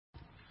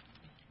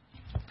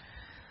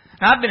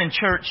Now, I've been in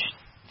church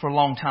for a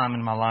long time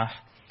in my life.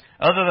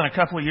 Other than a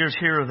couple of years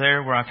here or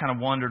there where I kind of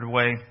wandered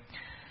away,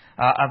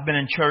 I've been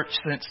in church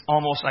since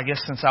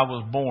I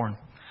was born.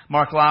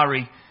 Mark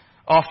Lowry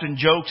often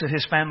jokes that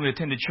his family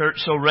attended church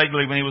so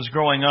regularly when he was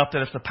growing up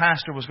that if the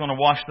pastor was going to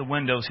wash the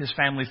windows, his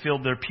family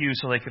filled their pews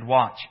so they could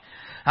watch.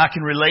 I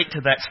can relate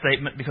to that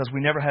statement because we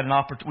never had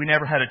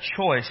a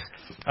choice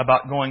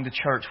about going to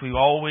church. We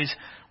always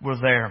were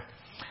there.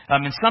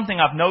 And something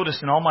I've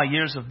noticed in all my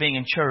years of being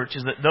in church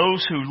is that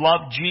those who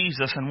love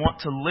Jesus and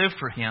want to live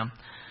for Him,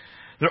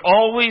 they're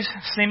always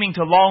seeming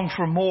to long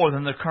for more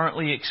than they're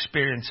currently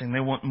experiencing. They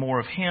want more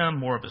of Him,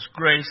 more of His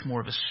grace,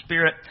 more of His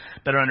Spirit,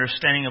 better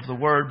understanding of the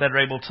Word, better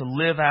able to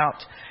live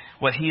out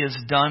what He has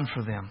done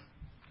for them.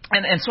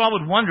 And so I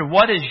would wonder,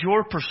 what is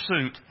your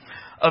pursuit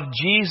of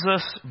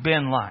Jesus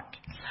been like?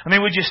 I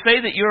mean, would you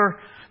say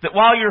that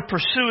while you're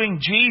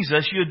pursuing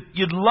Jesus,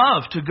 you'd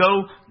love to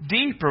go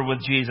deeper with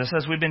Jesus,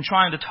 as we've been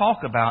trying to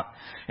talk about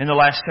in the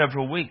last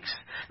several weeks?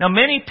 Now,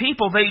 many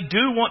people, they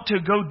do want to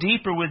go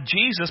deeper with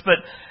Jesus, but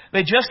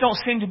they just don't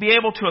seem to be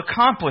able to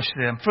accomplish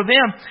them. For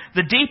them,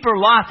 the deeper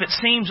life, it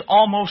seems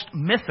almost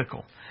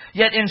mythical.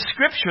 Yet in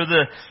Scripture,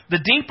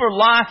 the deeper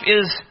life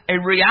is a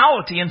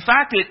reality. In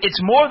fact, it's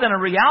more than a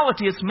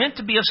reality. It's meant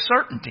to be a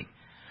certainty.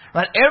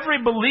 Right?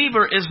 Every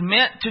believer is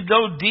meant to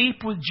go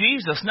deep with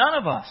Jesus. None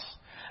of us,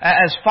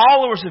 as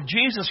followers of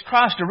Jesus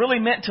Christ, are really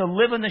meant to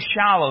live in the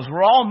shallows.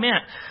 We're all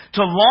meant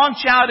to launch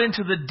out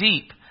into the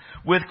deep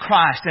with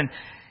Christ.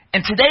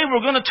 And today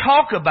we're going to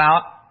talk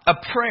about a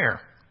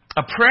prayer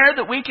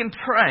that we can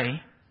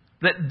pray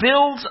that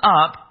builds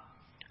up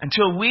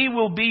until we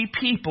will be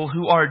people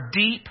who are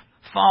deep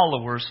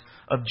followers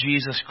of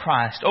Jesus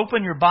Christ.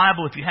 Open your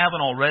Bible, if you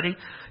haven't already,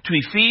 to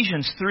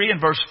Ephesians 3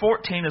 and verse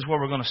 14 is where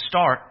we're going to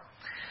start.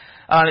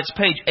 It's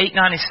page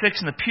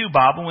 896 in the Pew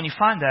Bible. When you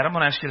find that, I'm going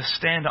to ask you to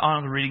stand to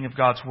honor the reading of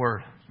God's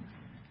Word.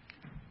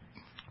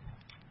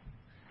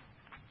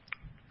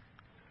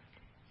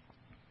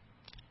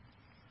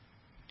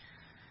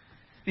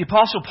 The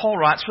Apostle Paul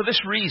writes, "For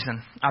this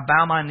reason I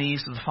bow my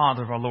knees to the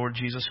Father of our Lord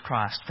Jesus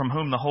Christ, from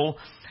whom the whole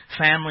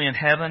family in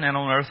heaven and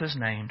on earth is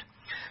named,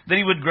 that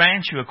He would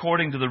grant you,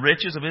 according to the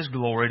riches of His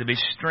glory, to be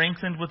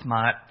strengthened with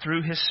might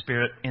through His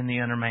Spirit in the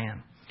inner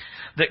man,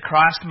 that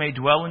Christ may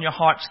dwell in your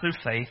hearts through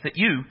faith, that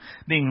you,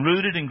 being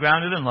rooted and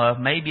grounded in love,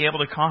 may be able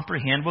to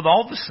comprehend with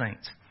all the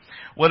saints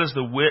what is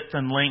the width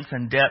and length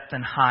and depth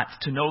and height,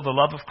 to know the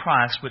love of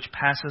Christ which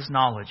passes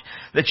knowledge,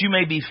 that you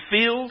may be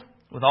filled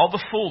with all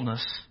the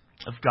fullness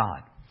of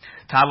God."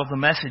 The title of the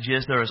message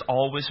is, "There is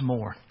Always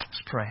More."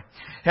 Let's pray.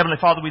 Heavenly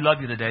Father, we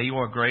love You today. You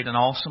are great and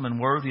awesome and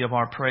worthy of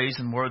our praise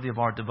and worthy of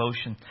our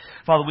devotion.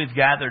 Father, we've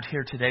gathered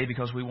here today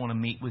because we want to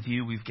meet with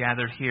You. We've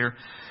gathered here,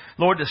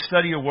 Lord, to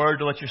study Your Word,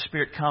 to let Your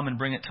Spirit come and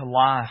bring it to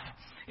life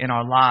in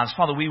our lives.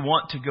 Father, we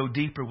want to go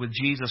deeper with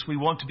Jesus. We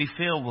want to be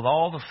filled with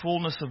all the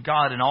fullness of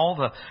God and all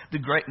the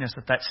greatness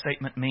that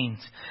statement means.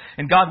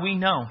 And God, we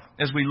know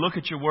as we look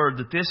at Your Word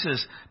that this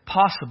is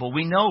possible.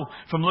 We know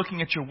from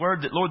looking at Your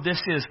Word that, Lord,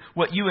 this is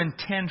what You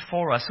intend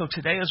for us. So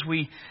today as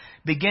we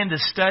begin to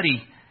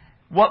study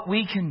what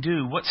we can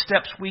do, what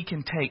steps we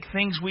can take,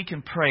 things we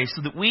can pray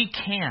so that we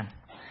can,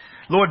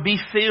 Lord, be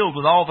filled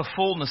with all the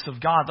fullness of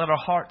God. Let our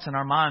hearts and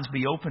our minds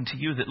be open to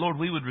You, that, Lord,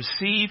 we would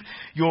receive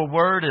Your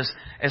Word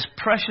as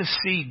precious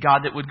seed,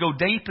 God, that would go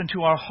deep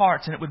into our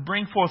hearts and it would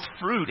bring forth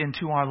fruit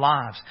into our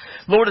lives.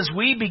 Lord, as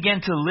we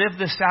begin to live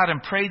this out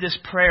and pray this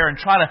prayer and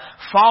try to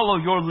follow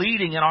Your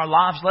leading in our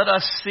lives, let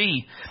us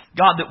see,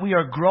 God, that we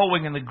are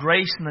growing in the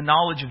grace and the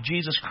knowledge of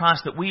Jesus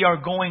Christ, that we are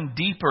going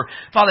deeper.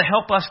 Father,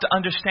 help us to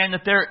understand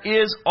that there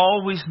is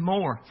always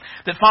more.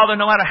 That, Father,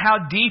 no matter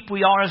how deep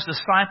we are as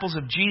disciples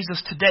of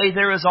Jesus today,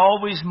 there is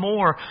always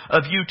more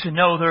of You to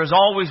know. There is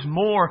always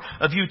more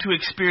of You to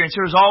experience.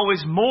 There is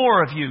always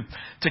more of You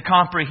to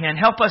comprehend.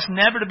 Help us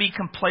never to be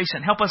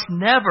complacent. Help us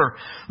never,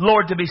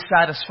 Lord, to be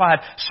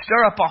satisfied.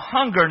 Stir up a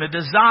hunger and a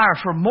desire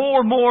for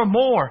more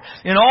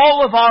in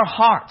all of our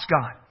hearts,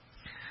 God,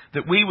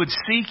 that we would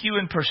seek You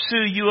and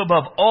pursue You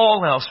above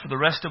all else for the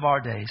rest of our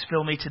days.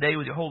 Fill me today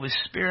with Your Holy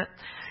Spirit.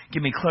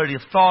 Give me clarity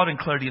of thought and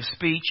clarity of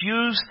speech.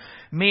 Use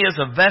me as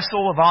a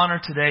vessel of honor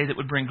today that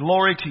would bring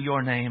glory to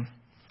Your name.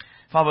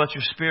 Father, let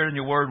Your Spirit and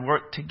Your Word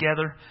work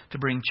together to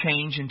bring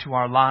change into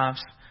our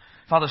lives.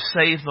 Father,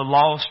 save the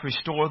lost,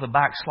 restore the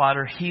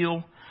backslider,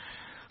 heal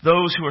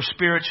those who are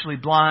spiritually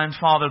blind.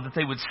 Father, that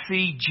they would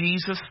see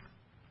Jesus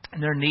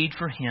and their need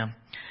for Him.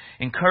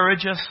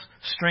 Encourage us,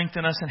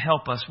 strengthen us, and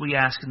help us, we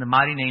ask in the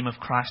mighty name of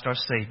Christ our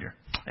Savior.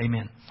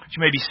 Amen. You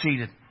may be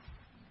seated.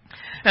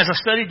 As I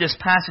studied this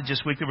passage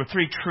this week, there were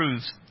three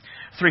truths,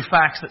 three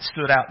facts that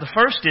stood out. The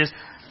first is,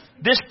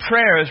 this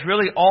prayer is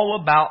really all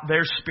about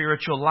their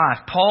spiritual life.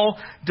 Paul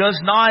does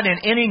not in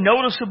any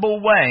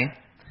noticeable way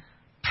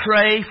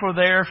pray for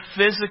their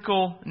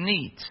physical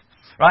needs.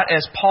 Right?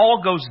 As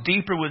Paul goes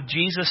deeper with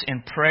Jesus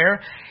in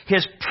prayer,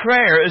 his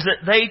prayer is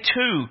that they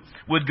too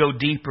would go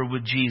deeper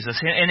with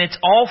Jesus. And it's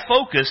all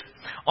focused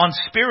on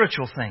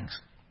spiritual things.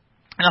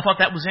 And I thought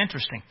that was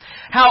interesting.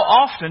 How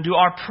often do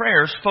our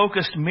prayers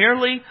focus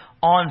merely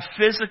on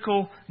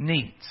physical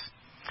needs?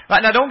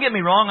 Right? Now, don't get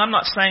me wrong. I'm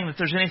not saying that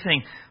there's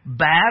anything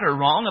bad or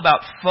wrong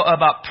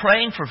about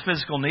praying for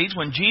physical needs.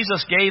 When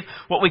Jesus gave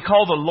what we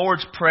call the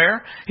Lord's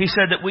Prayer, He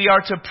said that we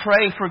are to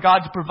pray for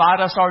God to provide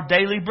us our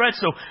daily bread.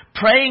 So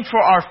praying for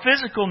our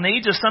physical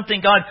needs is something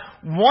God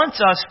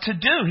wants us to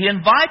do. He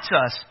invites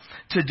us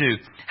to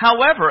do.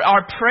 However,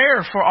 our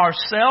prayer for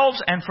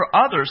ourselves and for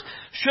others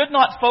should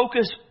not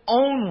focus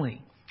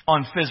only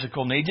on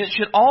physical needs. It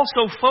should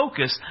also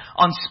focus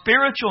on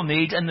spiritual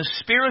needs and the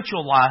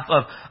spiritual life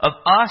of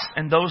us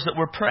and those that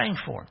we're praying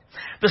for.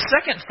 The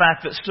second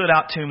fact that stood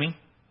out to me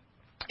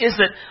is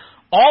that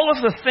all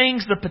of the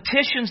things, the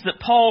petitions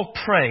that Paul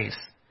prays,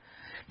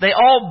 they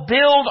all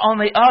build on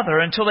the other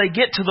until they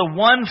get to the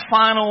one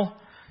final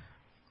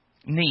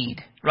need.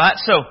 Right?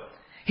 So,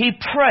 he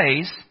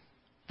prays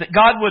that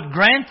God would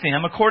grant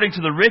them, according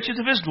to the riches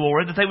of His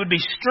glory, that they would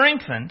be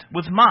strengthened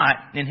with might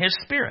in His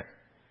Spirit,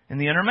 in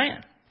the inner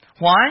man.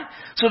 Why?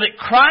 So that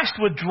Christ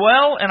would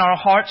dwell in our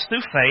hearts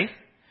through faith.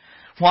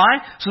 Why?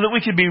 So that we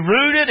could be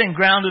rooted and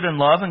grounded in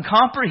love and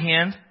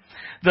comprehend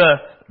the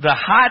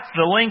height,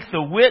 the length,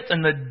 the width,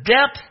 and the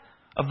depth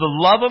of the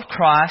love of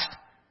Christ,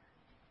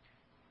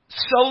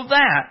 so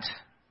that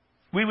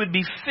we would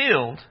be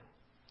filled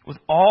with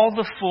all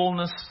the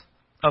fullness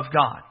of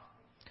God.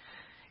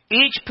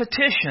 Each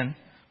petition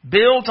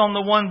builds on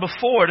the one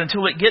before it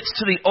until it gets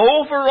to the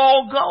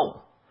overall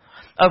goal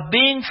of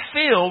being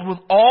filled with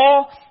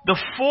all the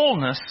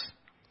fullness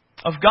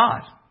of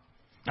God.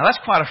 Now that's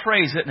quite a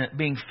phrase, isn't it?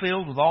 Being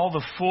filled with all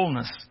the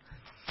fullness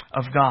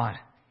of God.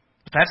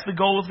 But that's the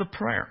goal of the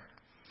prayer.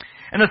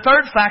 And the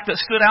third fact that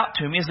stood out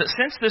to me is that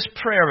since this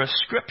prayer is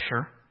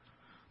Scripture,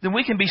 then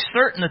we can be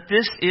certain that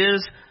this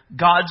is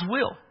God's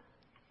will.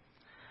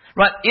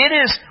 Right?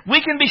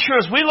 We can be sure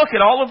as we look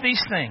at all of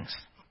these things,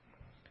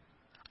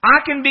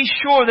 I can be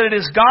sure that it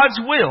is God's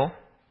will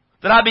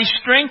that I be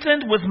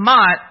strengthened with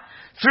might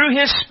through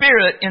His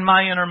Spirit in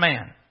my inner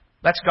man.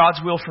 That's God's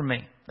will for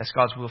me. That's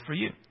God's will for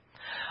you.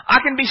 I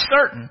can be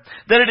certain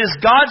that it is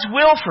God's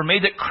will for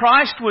me that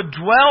Christ would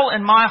dwell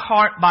in my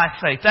heart by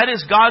faith. That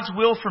is God's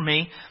will for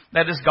me.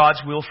 That is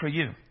God's will for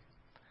you.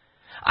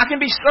 I can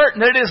be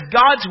certain that it is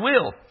God's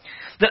will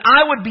that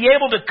I would be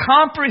able to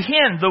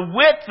comprehend the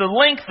width, the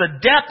length, the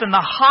depth, and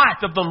the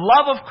height of the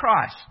love of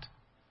Christ.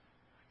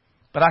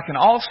 But I can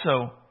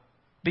also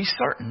be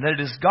certain that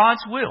it is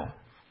God's will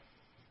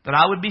that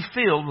I would be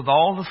filled with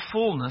all the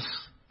fullness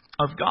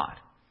of God.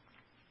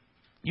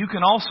 You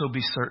can also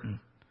be certain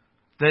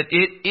that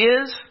it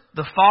is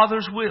the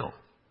Father's will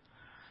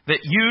that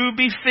you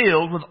be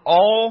filled with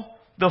all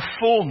the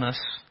fullness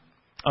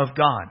of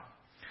God.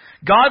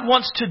 God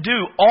wants to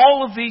do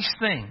all of these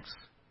things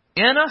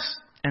in us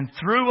and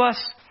through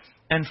us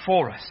and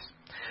for us.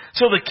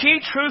 So the key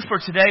truth for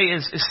today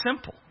is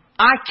simple.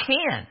 I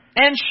can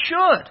and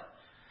should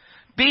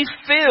be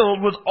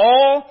filled with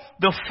all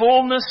the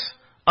fullness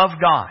of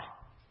God.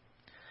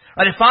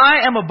 Right, if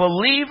I am a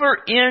believer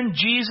in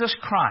Jesus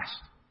Christ,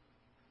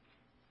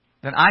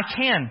 then I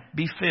can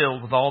be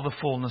filled with all the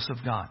fullness of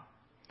God.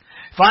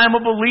 If I am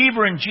a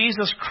believer in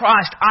Jesus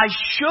Christ, I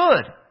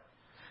should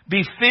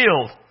be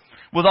filled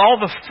with all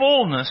the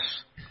fullness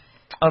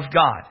of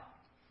God.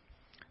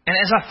 And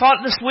as I thought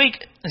this week,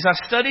 as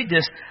I studied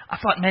this, I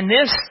thought, man,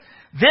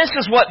 this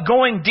is what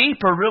going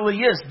deeper really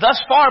is.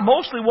 Thus far,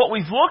 mostly what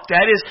we've looked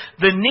at is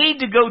the need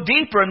to go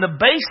deeper and the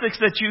basics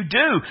that you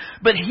do.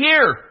 But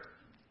here,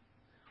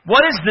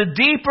 what does the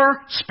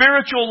deeper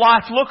spiritual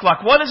life look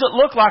like? What does it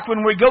look like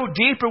when we go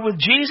deeper with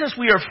Jesus?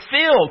 We are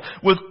filled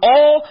with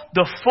all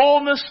the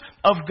fullness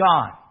of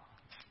God.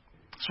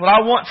 That's what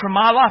I want from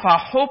my life.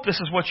 I hope this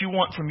is what you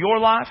want from your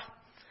life.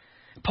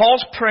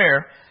 Paul's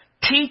prayer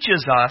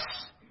teaches us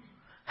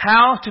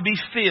how to be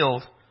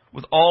filled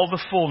with all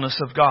the fullness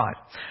of God.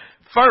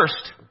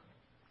 First,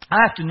 I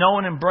have to know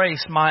and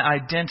embrace my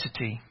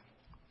identity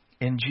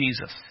in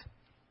Jesus.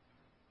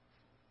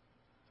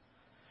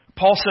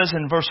 Paul says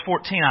in verse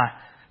 14,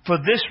 for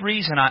this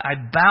reason I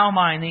bow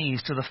my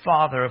knees to the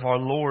Father of our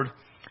Lord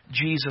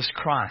Jesus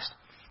Christ.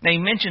 Now he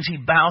mentions he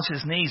bows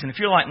his knees, and if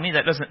you're like me,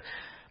 that doesn't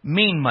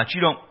mean much.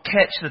 You don't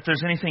catch that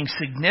there's anything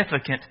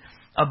significant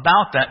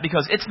about that,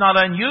 because it's not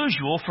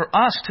unusual for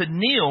us to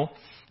kneel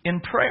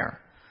in prayer.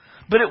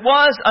 But it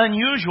was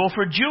unusual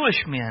for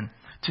Jewish men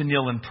to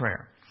kneel in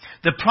prayer.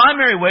 The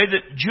primary way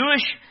that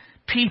Jewish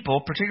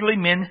people, particularly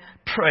men,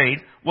 prayed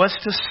was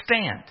to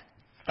stand.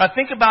 Now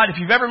think about if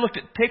you've ever looked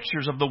at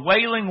pictures of the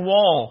Wailing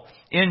Wall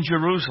in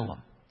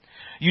Jerusalem.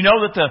 You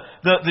know that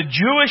the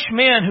Jewish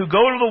men who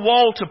go to the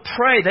wall to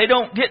pray, they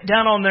don't get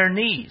down on their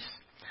knees.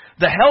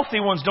 The healthy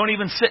ones don't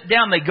even sit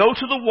down. They go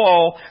to the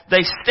wall,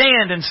 they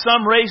stand, and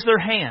some raise their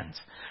hands.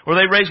 Or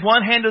they raise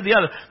one hand to the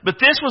other. But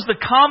this was the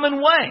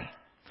common way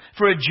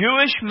for a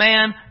Jewish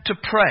man to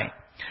pray.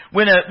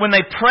 When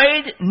they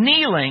prayed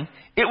kneeling,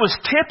 it was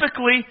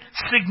typically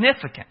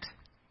significant.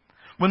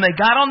 When they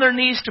got on their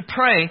knees to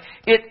pray,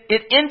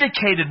 it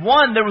indicated,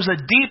 one, there was a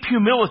deep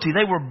humility.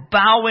 They were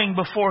bowing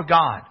before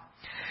God.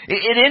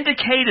 It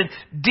indicated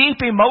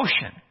deep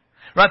emotion.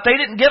 Right? They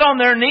didn't get on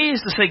their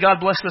knees to say, God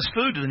bless this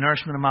food to the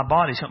nourishment of my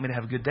body. Help me to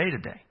have a good day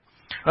today.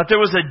 Right? There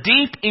was a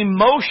deep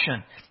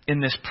emotion in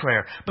this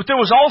prayer, but there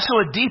was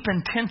also a deep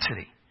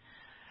intensity.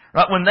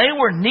 Right? When they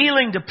were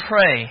kneeling to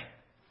pray,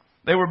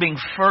 they were being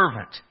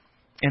fervent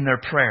in their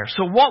prayer.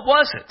 So what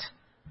was it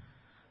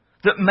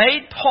that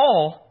made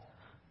Paul,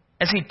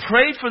 as he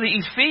prayed for the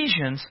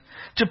Ephesians,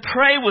 to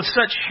pray with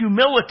such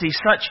humility,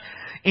 such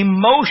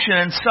emotion,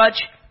 and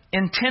such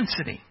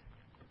intensity?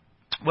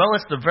 Well,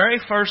 it's the very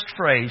first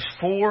phrase,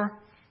 for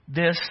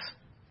this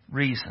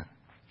reason.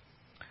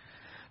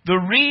 The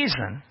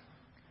reason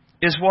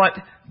is what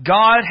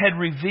God had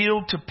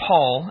revealed to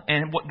Paul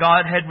and what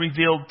God had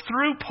revealed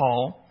through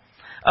Paul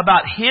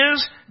about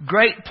His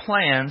great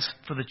plans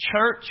for the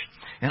church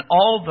and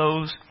all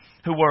those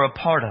who were a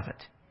part of it.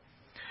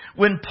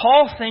 When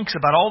Paul thinks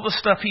about all the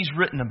stuff he's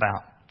written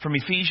about, from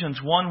Ephesians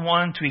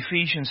 1:1 to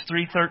Ephesians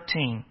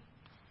 3:13,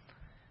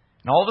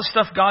 and all the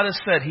stuff God has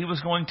said He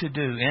was going to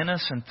do in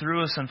us and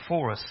through us and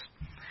for us,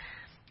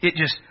 it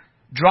just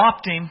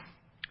dropped him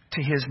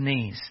to his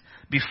knees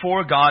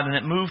before God, and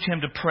it moved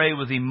him to pray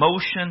with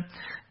emotion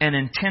and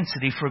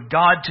intensity for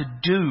God to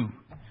do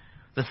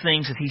the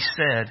things that He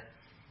said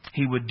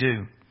He would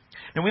do.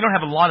 And we don't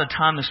have a lot of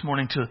time this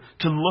morning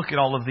to look at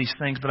all of these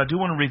things, but I do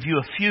want to review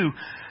a few,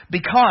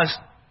 because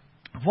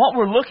what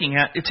we're looking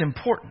at, it's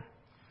important.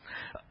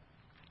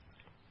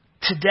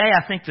 Today,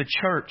 I think the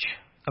church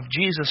of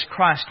Jesus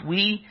Christ,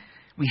 we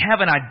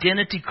have an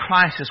identity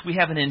crisis. We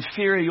have an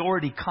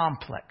inferiority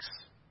complex.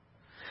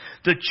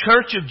 The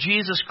church of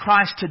Jesus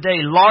Christ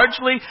today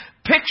largely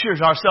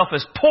pictures ourselves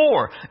as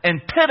poor and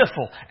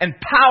pitiful and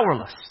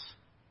powerless.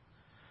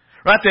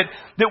 Right?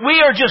 That we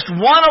are just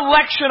one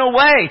election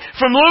away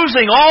from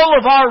losing all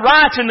of our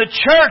rights and the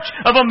church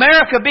of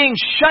America being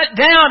shut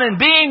down and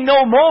being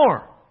no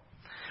more.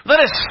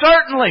 That is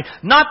certainly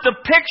not the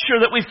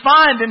picture that we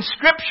find in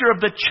Scripture of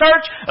the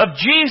church of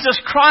Jesus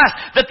Christ,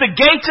 that the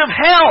gates of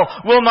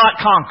hell will not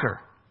conquer.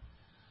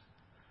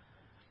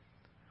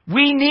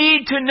 We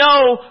need to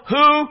know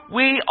who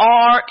we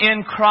are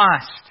in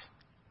Christ.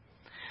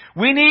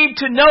 We need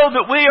to know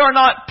that we are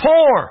not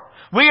poor.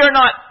 We are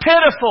not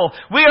pitiful.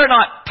 We are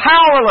not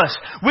powerless.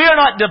 We are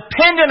not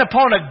dependent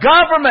upon a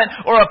government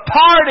or a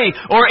party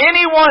or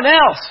anyone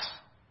else.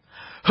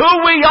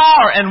 Who we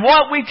are and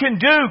what we can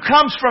do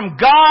comes from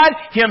God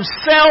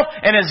Himself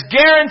and is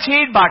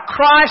guaranteed by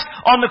Christ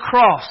on the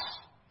cross.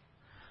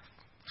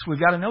 So we've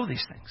got to know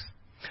these things.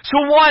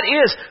 So what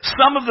is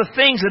some of the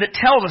things that it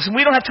tells us? And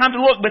we don't have time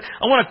to look, but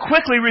I want to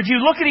quickly review.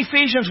 Look at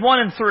Ephesians 1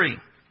 and 3.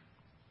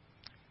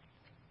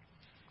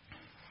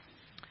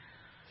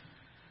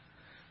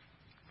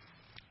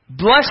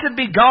 Blessed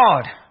be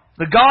God,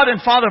 the God and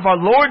Father of our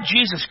Lord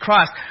Jesus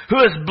Christ, who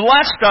has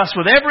blessed us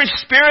with every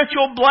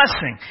spiritual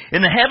blessing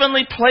in the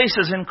heavenly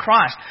places in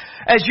Christ.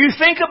 As you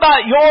think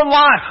about your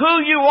life,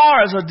 who you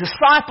are as a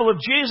disciple of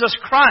Jesus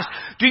Christ,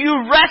 do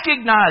you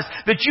recognize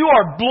that you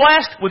are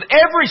blessed with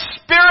every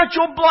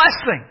spiritual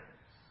blessing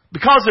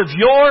because of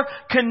your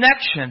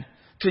connection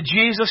to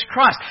Jesus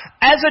Christ?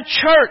 As a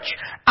church,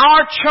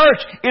 our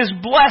church is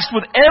blessed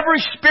with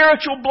every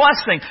spiritual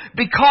blessing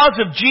because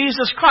of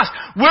Jesus Christ.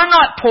 We're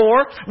not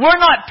poor. We're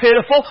not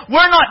pitiful.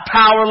 We're not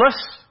powerless.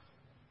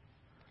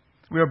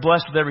 We are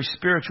blessed with every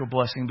spiritual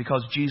blessing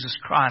because Jesus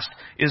Christ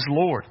is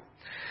Lord.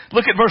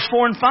 Look at verse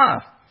 4 and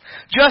 5.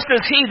 Just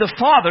as He, the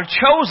Father,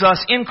 chose us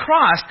in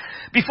Christ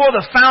before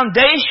the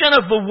foundation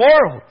of the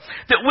world,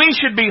 that we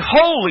should be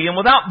holy and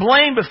without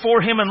blame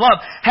before Him in love,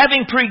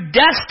 having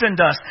predestined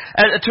us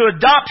to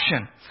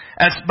adoption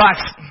as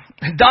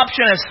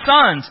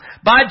sons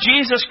by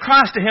Jesus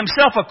Christ to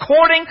Himself,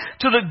 according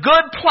to the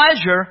good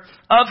pleasure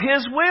of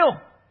His will.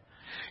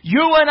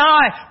 You and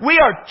I,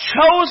 we are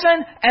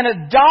chosen and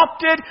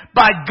adopted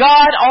by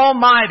God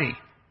Almighty.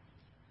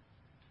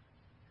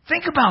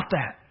 Think about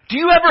that. Do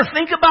you ever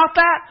think about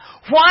that?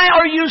 Why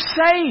are you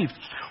saved?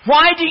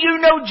 Why do you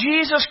know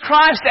Jesus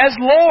Christ as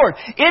Lord?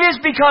 It is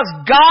because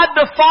God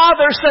the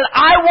Father said,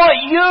 I want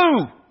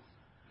you.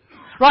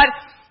 Right?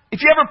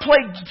 If you ever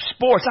played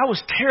sports, I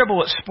was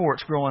terrible at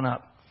sports growing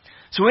up.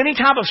 So any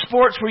type of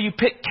sports where you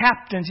pick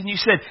captains and you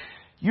said,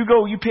 you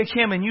go, you pick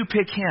him and you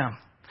pick him.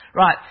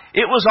 Right.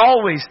 It was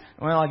always,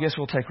 well, I guess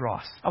we'll take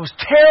Ross. I was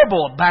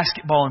terrible at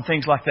basketball and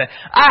things like that.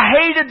 I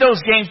hated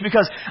those games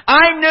because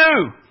I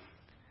knew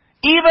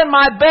even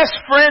my best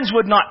friends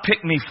would not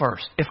pick me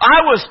first. If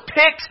I was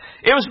picked,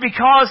 it was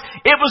because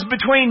it was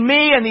between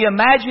me and the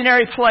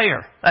imaginary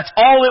player. That's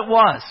all it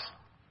was.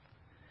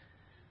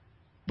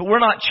 But we're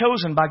not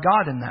chosen by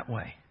God in that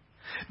way.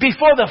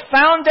 Before the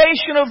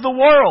foundation of the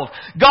world,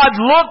 God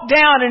looked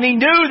down and He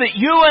knew that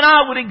you and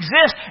I would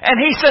exist. And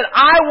He said,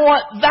 I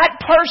want that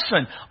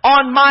person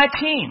on my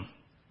team.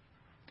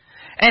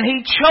 And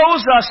He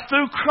chose us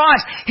through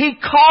Christ. He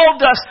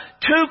called us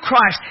to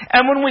Christ.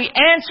 And when we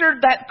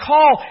answered that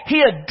call,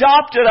 He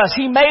adopted us.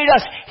 He made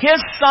us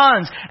His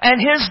sons and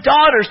His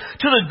daughters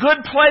to the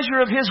good pleasure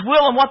of His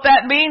will. And what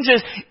that means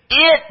is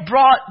it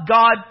brought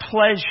God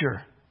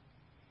pleasure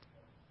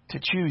to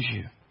choose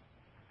you,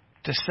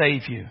 to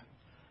save you,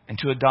 and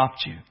to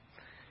adopt you.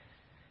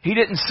 He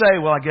didn't say,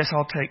 well, I guess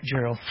I'll take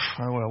Gerald.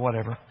 Well,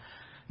 whatever.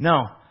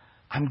 No,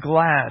 I'm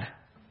glad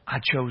I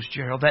chose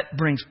Gerald. That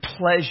brings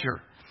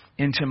pleasure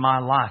into my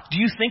life. Do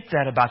you think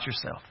that about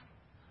yourself?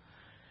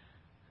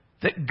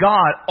 That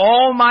God,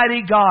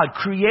 Almighty God,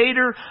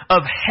 Creator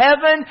of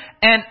heaven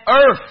and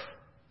earth,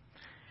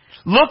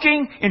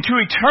 looking into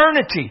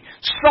eternity,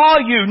 saw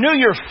you, knew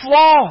your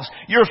flaws,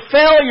 your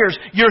failures,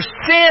 your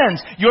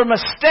sins, your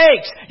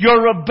mistakes,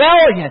 your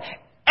rebellion,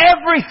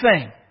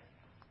 everything,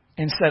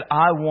 and said,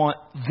 I want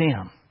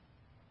them.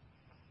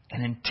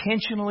 And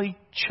intentionally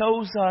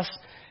chose us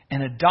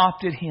and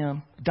adopted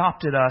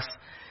us.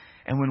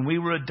 And when we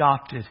were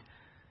adopted,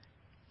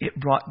 it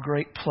brought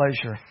great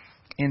pleasure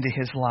into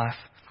His life.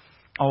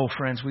 Oh,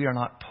 friends, we are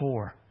not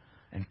poor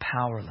and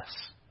powerless.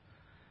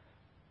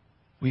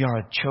 We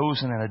are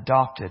chosen and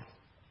adopted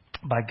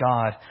by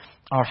God,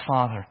 our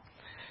Father.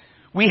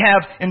 We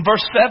have, in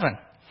verse 7,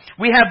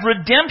 we have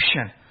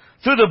redemption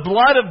through the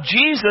blood of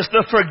Jesus,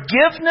 the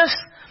forgiveness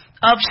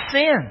of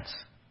sins.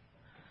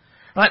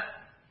 Right?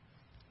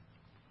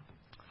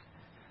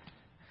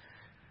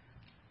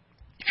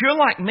 If you're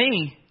like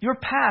me, your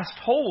past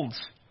holds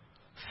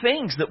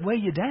things that weigh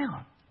you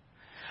down.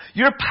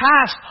 Your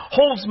past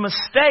holds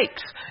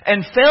mistakes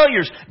and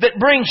failures that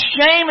bring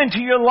shame into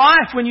your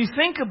life when you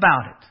think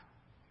about it.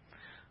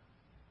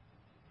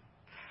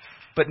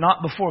 But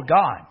not before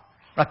God.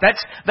 Right?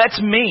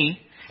 That's me,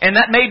 and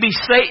that may be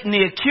Satan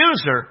the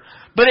accuser,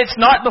 but it's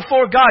not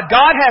before God.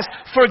 God has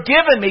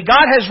forgiven me.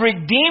 God has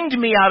redeemed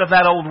me out of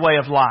that old way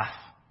of life.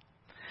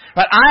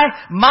 Right?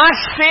 My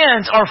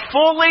sins are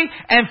fully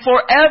and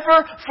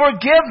forever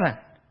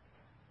forgiven.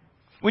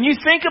 When you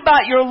think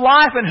about your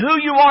life and who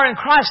you are in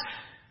Christ,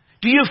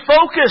 do you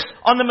focus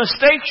on the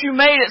mistakes you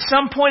made at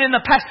some point in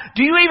the past?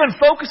 Do you even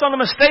focus on the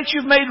mistakes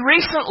you've made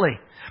recently?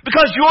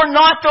 Because you're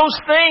not those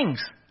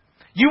things.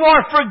 You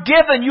are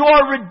forgiven. You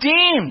are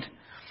redeemed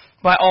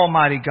by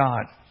Almighty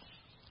God.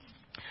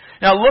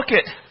 Now look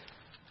at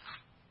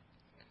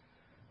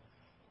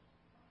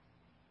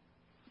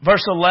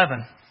verse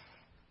 11.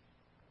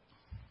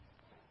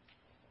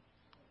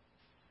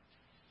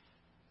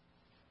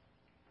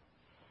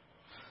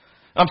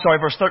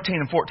 Verse 13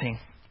 and 14.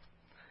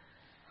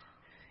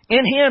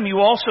 In Him you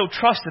also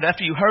trusted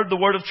after you heard the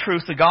word of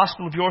truth, the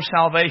gospel of your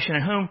salvation,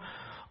 in whom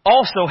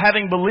also,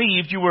 having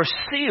believed, you were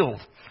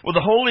sealed with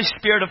the Holy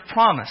Spirit of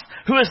promise,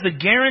 who is the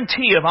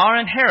guarantee of our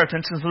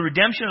inheritance and the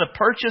redemption of the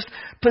purchased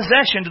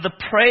possession to the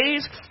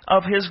praise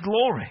of His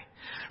glory.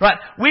 Right?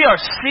 We are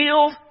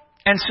sealed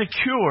and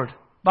secured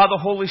by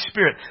the Holy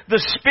Spirit.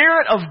 The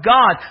Spirit of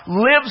God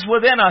lives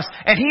within us,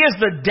 and He is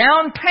the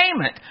down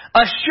payment,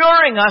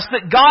 assuring us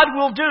that God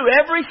will do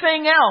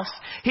everything else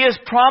He has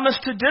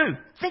promised to do.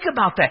 Think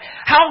about that.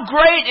 How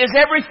great is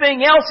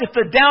everything else if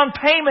the down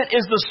payment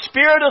is the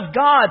Spirit of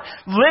God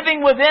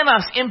living within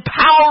us,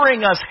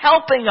 empowering us,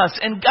 helping us,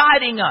 and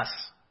guiding us?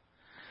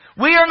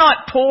 We are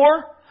not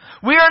poor.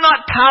 We are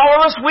not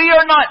powerless. We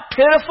are not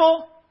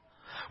pitiful.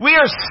 We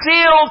are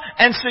sealed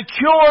and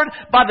secured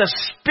by the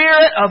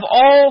Spirit of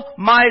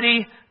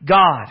Almighty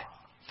God.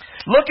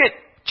 Look at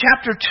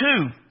chapter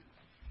 2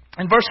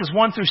 and verses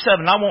 1 through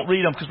 7. I won't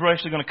read them because we're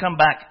actually going to come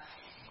back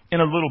in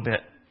a little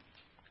bit.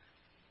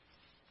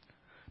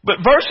 But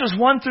verses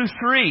 1 through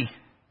 3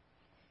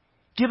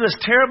 give this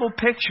terrible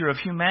picture of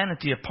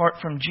humanity apart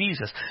from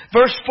Jesus.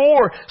 Verse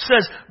 4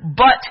 says,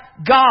 but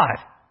God.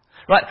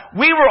 Right?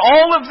 We were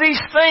all of these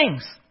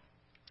things.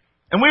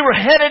 And we were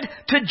headed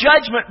to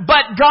judgment,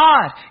 but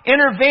God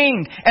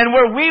intervened. And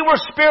where we were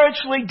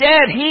spiritually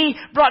dead, He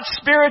brought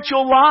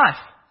spiritual life.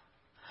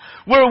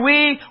 Where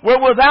we were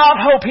without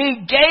hope,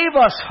 He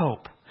gave us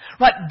hope.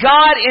 Right?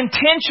 God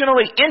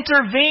intentionally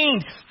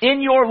intervened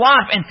in your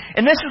life.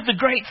 And this is the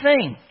great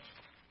thing.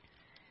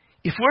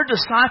 If we're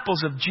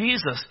disciples of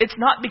Jesus, it's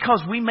not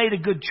because we made a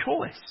good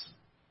choice.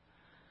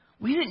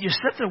 We didn't just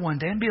sit there one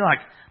day and be like,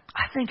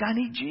 I think I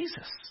need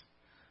Jesus.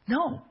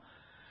 No.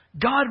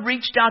 God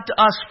reached out to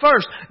us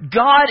first.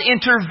 God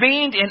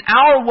intervened in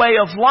our way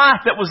of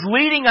life that was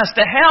leading us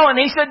to hell. And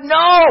He said,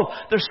 no,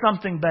 there's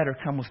something better.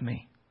 Come with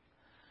me.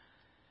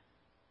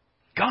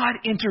 God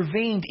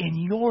intervened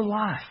in your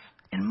life,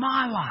 in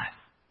my life,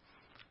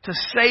 to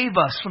save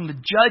us from the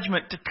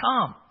judgment to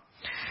come.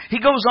 He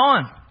goes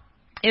on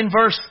in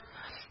verse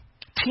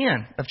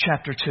 10 of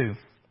chapter 2.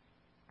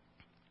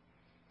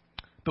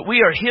 But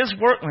we are His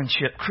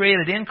workmanship,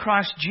 created in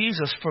Christ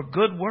Jesus for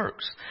good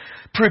works,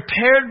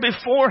 prepared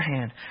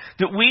beforehand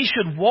that we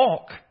should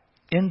walk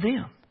in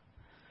them.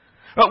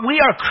 But we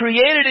are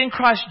created in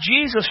Christ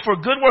Jesus for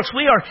good works.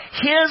 We are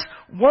His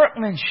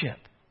workmanship.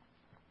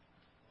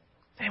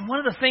 And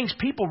one of the things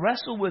people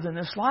wrestle with in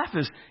this life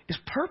is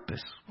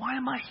purpose. Why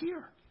am I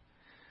here?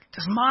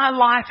 Does my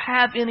life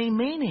have any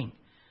meaning?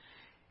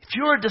 If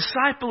you're a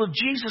disciple of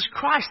Jesus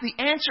Christ,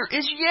 the answer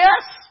is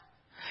yes.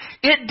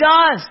 It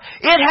does.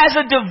 It has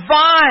a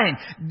divine,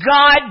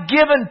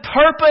 God-given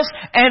purpose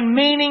and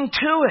meaning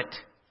to it.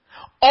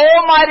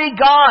 Almighty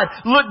God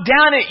looked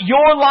down at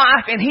your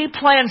life and He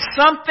planned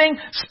something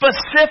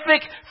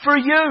specific for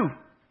you.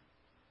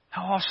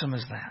 How awesome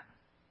is that?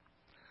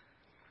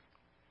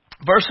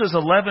 Verses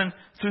 11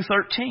 through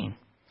 13.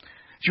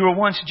 You were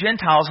once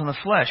Gentiles in the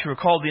flesh, who were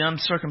called the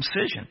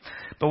uncircumcision,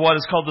 but what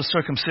is called the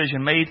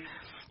circumcision, made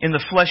in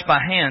the flesh by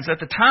hands. At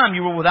the time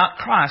you were without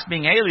Christ,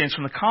 being aliens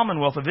from the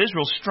commonwealth of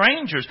Israel,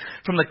 strangers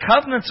from the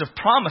covenants of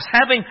promise,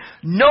 having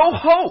no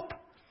hope,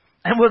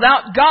 and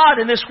without God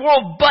in this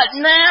world. But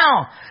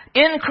now,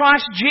 in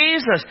Christ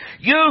Jesus,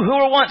 you who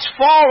were once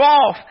far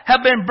off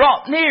have been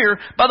brought near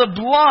by the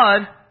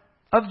blood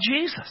of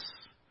Jesus.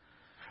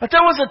 But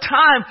there was a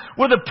time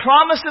where the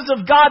promises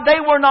of God,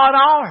 they were not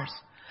ours.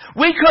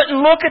 We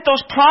couldn't look at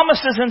those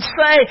promises and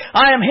say,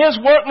 I am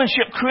His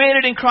workmanship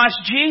created in Christ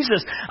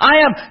Jesus.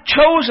 I am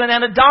chosen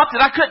and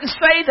adopted. I couldn't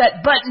say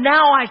that, but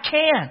now I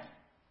can.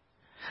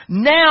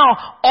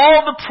 Now,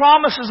 all the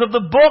promises of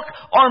the book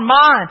are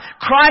mine.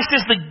 Christ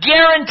is the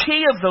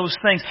guarantee of those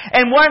things.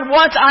 And when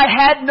once I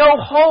had no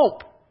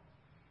hope,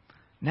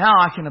 now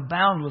I can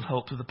abound with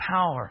hope through the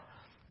power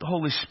of the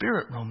Holy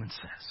Spirit, Romans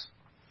says.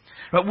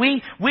 But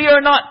we are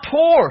not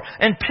poor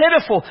and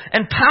pitiful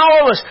and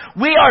powerless.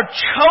 We are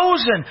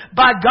chosen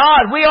by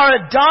God. We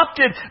are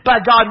adopted by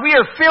God. We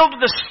are filled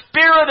with the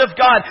Spirit of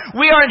God.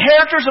 We are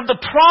inheritors of the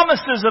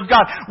promises of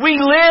God. We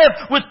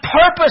live with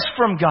purpose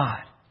from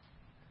God.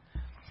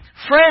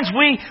 Friends,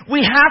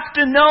 we have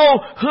to know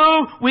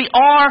who we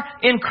are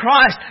in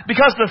Christ,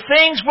 because the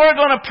things we're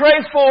going to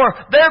pray for,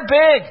 they're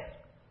big.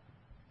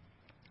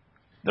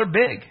 They're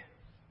big.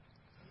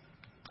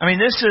 I mean,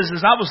 this is,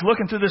 as I was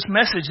looking through this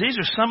message, these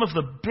are some of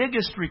the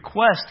biggest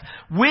requests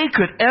we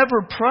could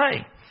ever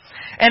pray.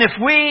 And if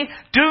we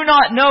do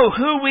not know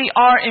who we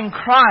are in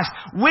Christ,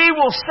 we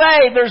will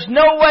say, there's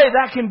no way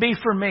that can be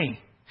for me.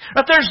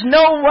 But there's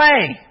no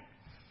way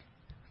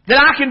that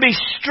I can be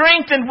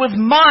strengthened with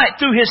might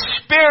through His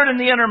Spirit in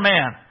the inner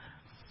man.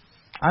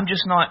 I'm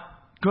just not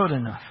good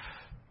enough.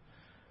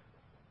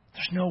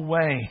 There's no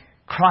way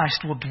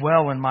Christ will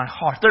dwell in my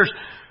heart. There's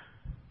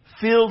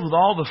filled with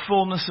all the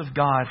fullness of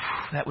God.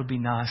 That would be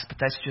nice, but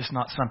that's just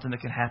not something that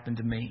can happen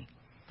to me.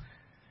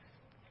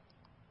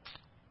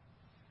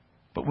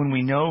 But when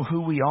we know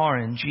who we are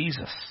in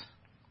Jesus,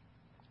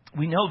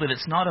 we know that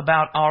it's not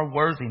about our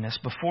worthiness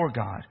before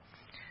God.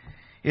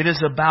 It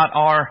is about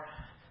our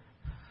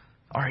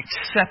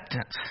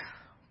acceptance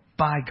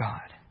by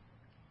God.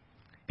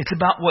 It's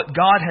about what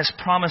God has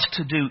promised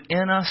to do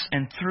in us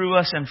and through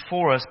us and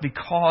for us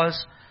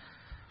because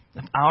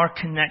of our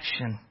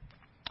connection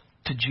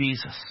to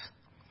Jesus.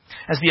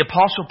 As the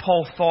Apostle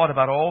Paul thought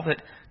about all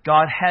that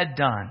God had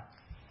done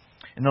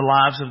in the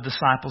lives of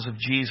disciples of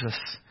Jesus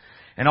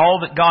and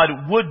all that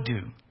God would do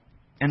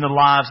in the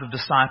lives of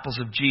disciples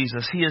of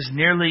Jesus, he is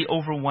nearly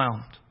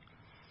overwhelmed.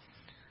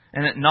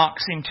 And it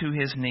knocks him to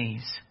his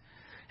knees.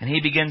 And he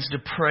begins to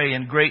pray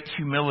in great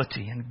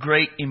humility and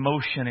great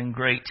emotion and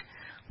great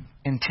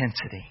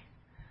intensity.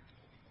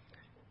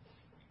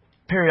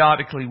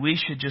 Periodically, we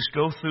should just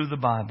go through the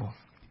Bible.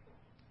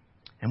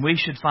 And we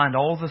should find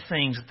all the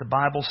things that the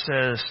Bible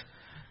says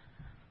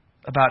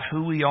about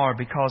who we are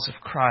because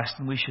of Christ.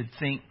 And we should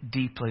think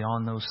deeply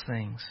on those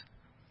things.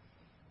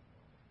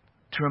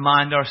 To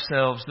remind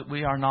ourselves that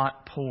we are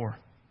not poor.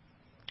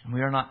 And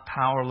we are not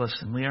powerless.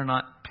 And we are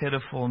not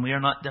pitiful. And we are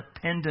not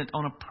dependent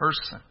on a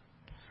person.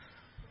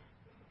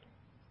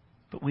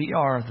 But we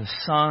are the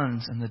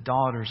sons and the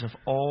daughters of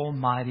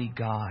Almighty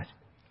God.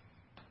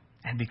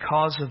 And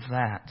because of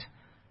that,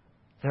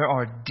 there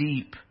are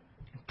deep,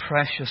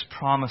 precious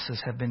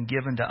promises have been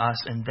given to us.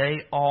 And they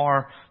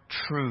are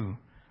true.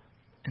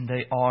 And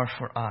they are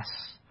for us.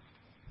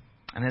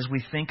 And as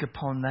we think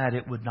upon that,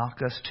 it would knock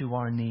us to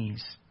our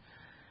knees.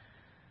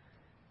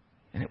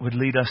 And it would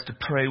lead us to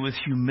pray with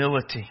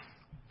humility,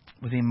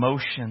 with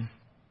emotion,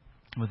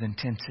 with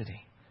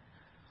intensity.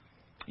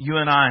 You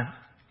and I,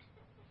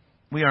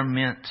 we are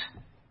meant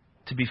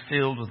to be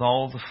filled with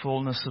all the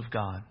fullness of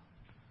God.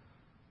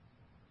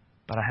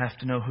 But I have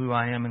to know who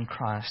I am in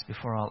Christ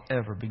before I'll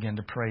ever begin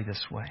to pray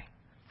this way.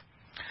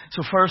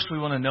 So first, we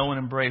want to know and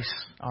embrace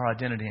our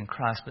identity in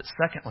Christ. But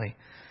secondly,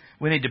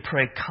 we need to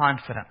pray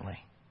confidently.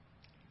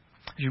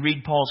 As you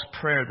read Paul's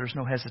prayer, there's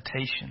no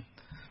hesitation.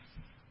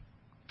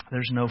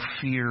 There's no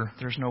fear.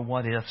 There's no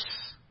what ifs.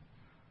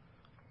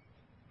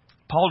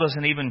 Paul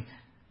doesn't even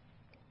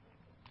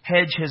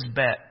hedge his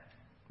bet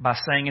by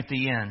saying at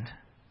the end,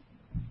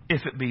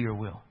 if it be your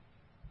will.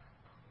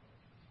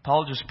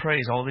 Paul just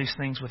prays all these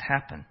things would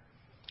happen.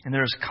 And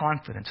there's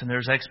confidence and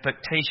there's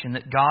expectation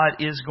that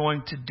God is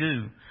going to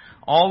do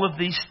all of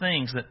these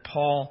things that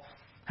Paul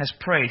has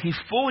prayed. He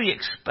fully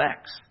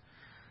expects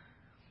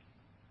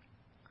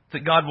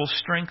that God will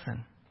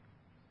strengthen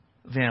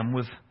them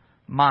with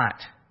might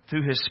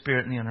through His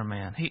Spirit in the inner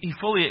man. He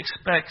fully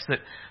expects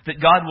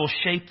that God will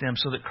shape them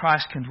so that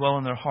Christ can dwell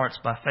in their hearts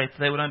by faith.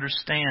 They would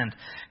understand,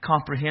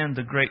 comprehend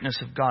the greatness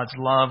of God's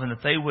love, and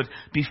that they would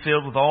be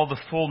filled with all the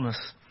fullness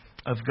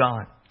of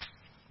God.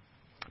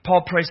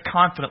 Paul prays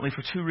confidently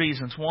for two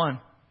reasons. One,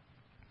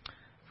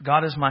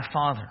 God is my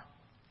Father.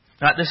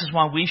 Now, this is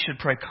why we should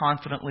pray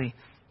confidently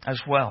as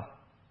well.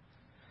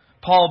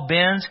 Paul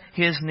bends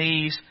his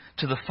knees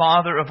to the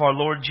Father of our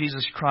Lord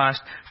Jesus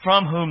Christ,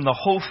 from whom the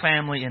whole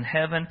family in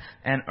heaven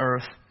and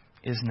earth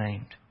is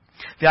named.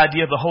 The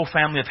idea of the whole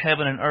family of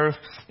heaven and earth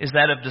is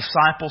that of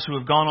disciples who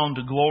have gone on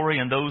to glory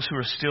and those who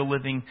are still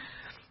living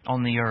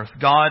on the earth.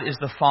 God is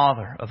the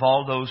Father of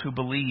all those who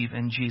believe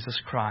in Jesus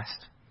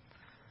Christ.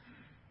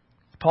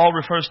 Paul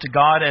refers to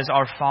God as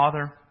our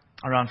Father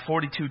around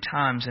 42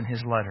 times in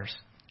his letters.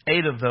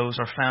 8 of those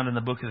are found in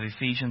the book of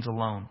Ephesians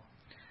alone.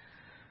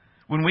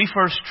 When we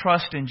first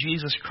trust in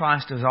Jesus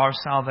Christ as our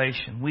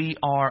salvation, we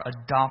are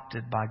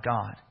adopted by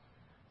God.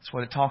 That's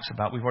what it talks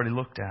about. We've already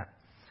looked at.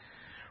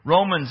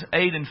 Romans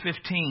 8 and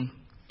 15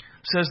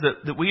 says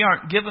that we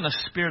aren't given a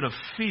spirit of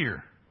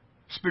fear,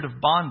 spirit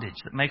of bondage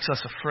that makes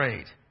us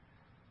afraid.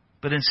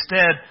 But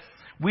instead,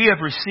 we have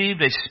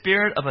received a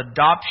spirit of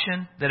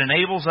adoption that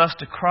enables us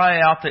to cry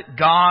out that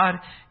God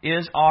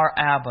is our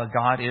Abba,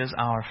 God is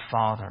our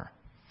Father.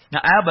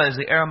 Now, Abba is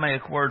the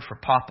Aramaic word for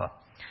Papa.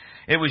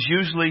 It was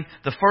usually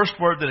the first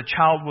word that a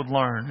child would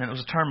learn, and it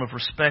was a term of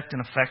respect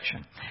and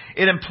affection.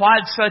 It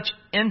implied such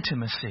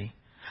intimacy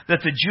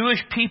that the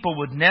Jewish people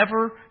would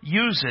never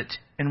use it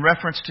in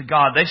reference to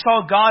God. They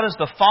saw God as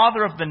the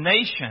Father of the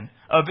nation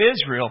of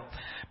Israel,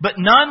 but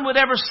none would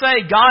ever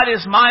say, God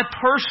is my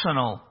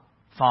personal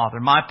Father,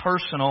 my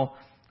personal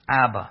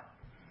Abba.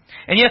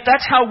 And yet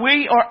that's how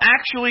we are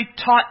actually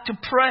taught to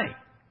pray.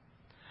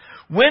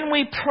 When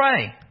we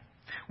pray,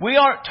 we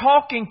aren't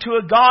talking to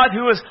a God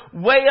who is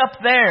way up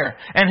there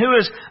and who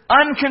is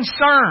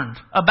unconcerned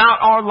about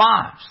our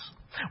lives.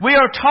 We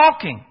are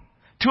talking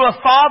to a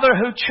Father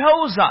who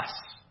chose us,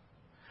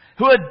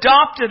 who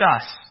adopted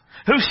us,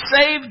 who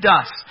saved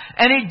us.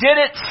 And He did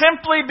it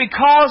simply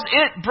because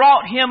it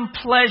brought Him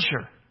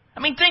pleasure.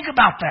 I mean, think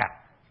about that.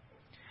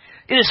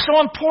 It is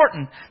so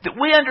important that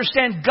we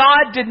understand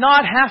God did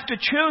not have to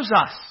choose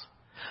us.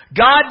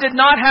 God did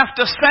not have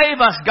to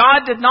save us.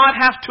 God did not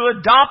have to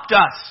adopt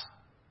us.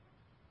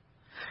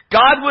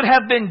 God would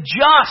have been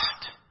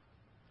just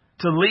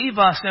to leave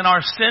us in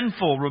our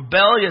sinful,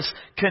 rebellious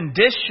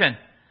condition.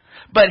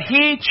 But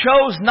He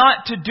chose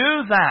not to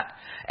do that.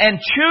 And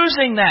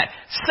choosing that,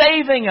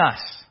 saving us,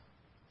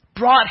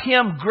 brought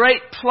Him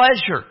great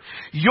pleasure.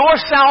 Your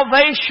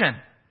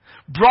salvation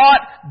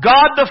brought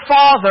God the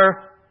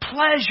Father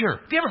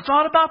pleasure. Have you ever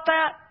thought about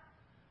that?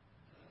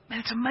 Man,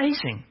 it's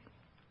amazing.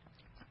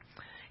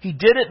 He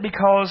did it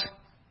because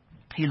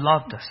He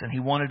loved us and He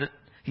wanted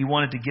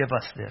to give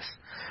us this.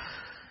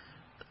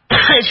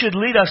 It should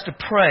lead us to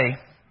pray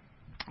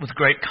with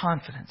great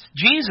confidence.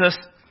 Jesus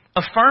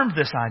affirmed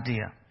this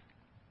idea.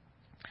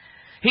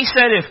 He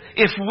said,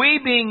 if we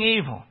being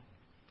evil,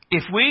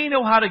 if we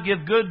know how to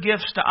give good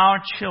gifts to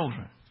our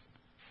children,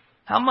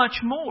 how much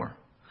more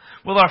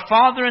will our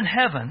Father in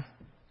heaven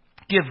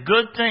give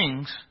good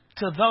things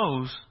to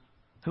those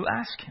who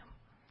ask Him?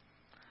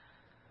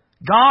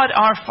 God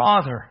our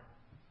Father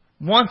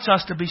wants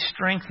us to be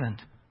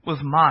strengthened with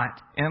might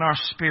in our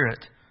spirit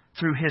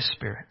through His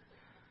Spirit.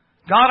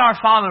 God our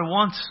Father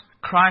wants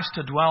Christ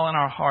to dwell in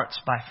our hearts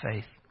by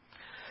faith.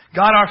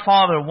 God our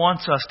Father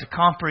wants us to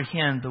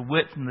comprehend the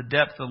width and the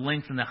depth, the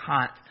length and the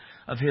height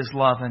of His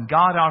love. And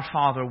God our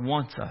Father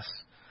wants us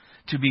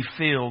to be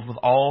filled with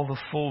all the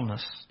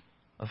fullness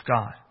of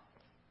God.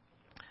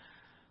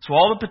 So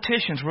all the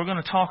petitions we're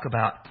going to talk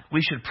about,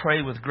 we should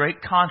pray with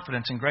great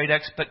confidence and great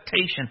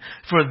expectation,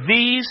 for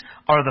these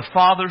are the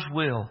Father's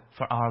will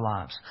for our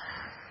lives.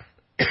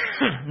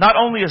 Not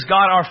only is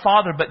God our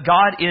Father, but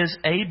God is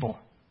able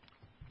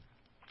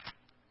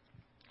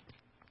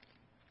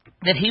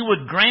that He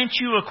would grant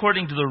you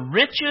according to the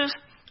riches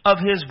of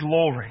His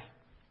glory.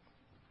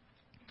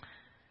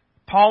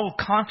 Paul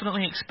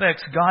confidently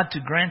expects God to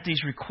grant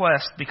these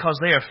requests because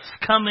they are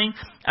coming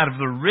out of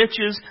the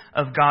riches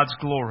of God's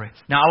glory.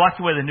 Now, I like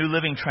the way the New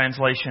Living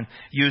Translation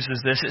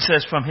uses this. It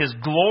says, from His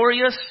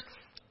glorious,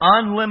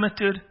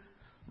 unlimited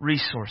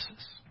resources.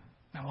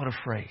 Now, what a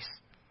phrase.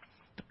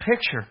 The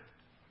picture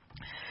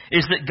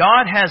is that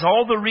God has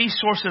all the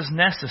resources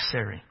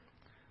necessary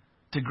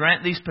to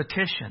grant these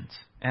petitions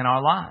in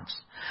our lives.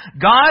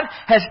 God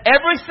has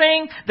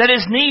everything that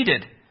is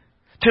needed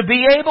to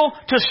be able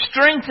to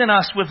strengthen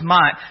us with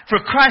might, for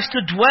Christ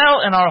to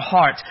dwell in our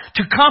hearts,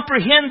 to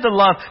comprehend the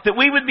love, that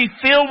we would be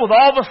filled with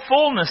all the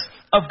fullness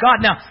of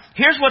God. Now,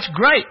 here's what's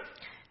great.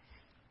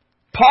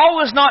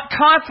 Paul is not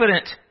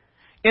confident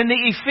in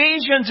the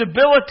Ephesians'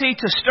 ability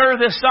to stir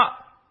this up.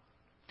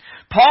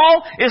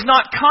 Paul is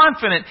not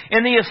confident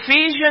in the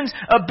Ephesians'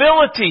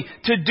 ability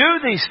to do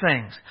these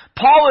things.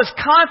 Paul is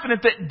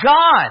confident that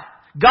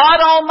God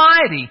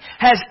Almighty,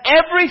 has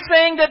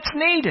everything that's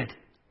needed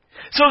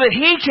so that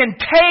He can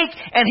take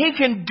and He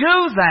can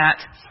do that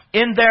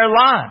in their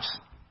lives.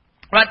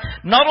 Right?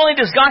 Not only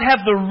does God have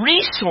the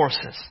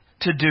resources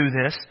to do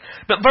this,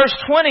 but verse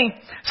 20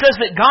 says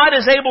that God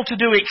is able to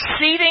do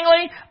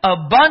exceedingly,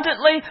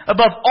 abundantly,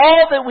 above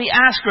all that we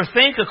ask or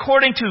think,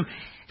 according to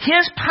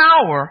His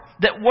power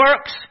that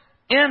works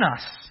in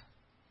us.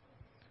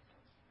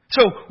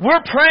 So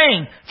we're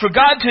praying for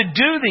God to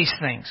do these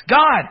things.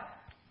 God,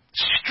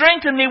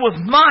 strengthen me with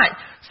might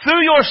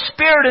through your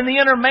Spirit in the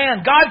inner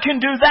man. God can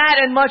do that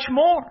and much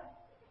more.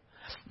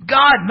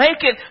 God,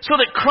 make it so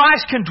that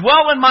Christ can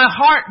dwell in my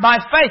heart by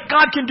faith.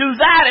 God can do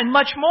that and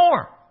much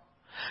more.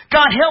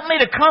 God, help me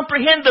to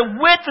comprehend the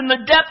width and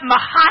the depth and the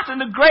height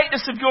and the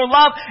greatness of your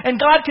love. And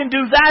God can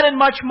do that and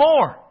much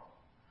more.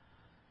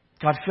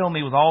 God, fill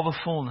me with all the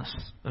fullness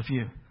of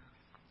you.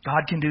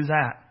 God can do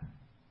that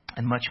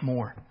and much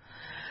more.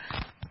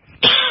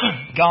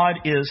 God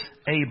is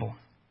able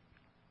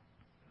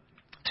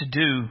to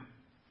do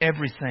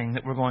everything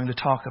that we're going to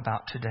talk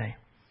about today.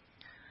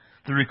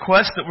 The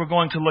requests that we're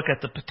going to look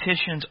at, the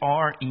petitions,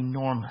 are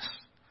enormous,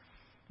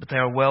 but they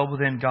are well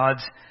within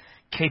God's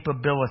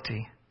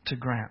capability to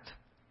grant.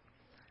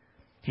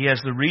 He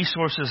has the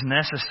resources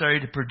necessary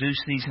to produce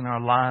these in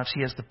our lives.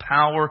 He has the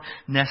power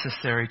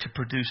necessary to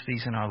produce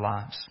these in our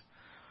lives.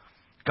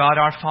 God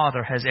our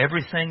Father has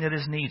everything that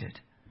is needed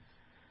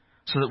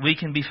so that we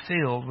can be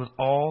filled with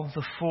all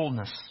the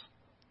fullness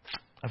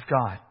of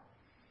God.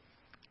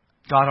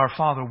 God our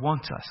Father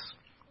wants us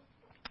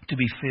to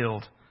be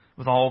filled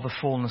with all the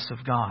fullness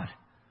of God.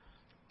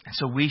 And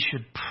so we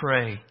should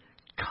pray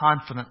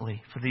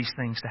confidently for these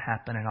things to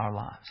happen in our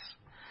lives.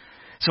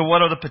 So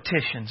what are the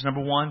petitions?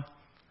 Number one,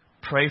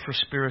 pray for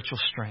spiritual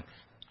strength.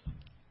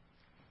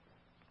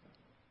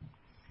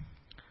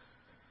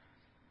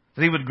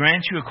 That He would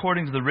grant you,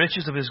 according to the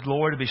riches of His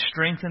glory, to be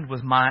strengthened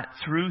with might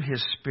through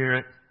His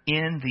Spirit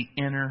in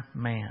the inner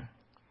man.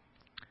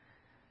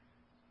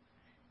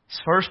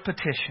 His first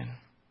petition,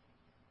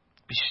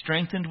 be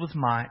strengthened with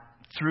might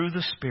through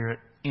the Spirit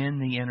in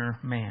the inner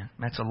man.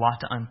 That's a lot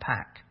to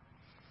unpack.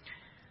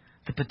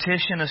 The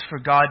petition is for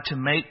God to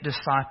make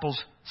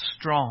disciples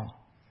strong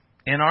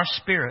in our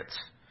spirits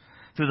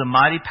through the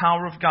mighty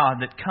power of God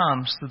that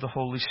comes through the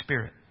Holy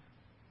Spirit.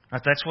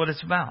 Right? That's what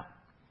it's about.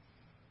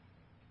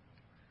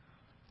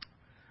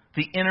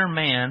 The inner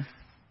man,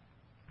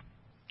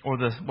 or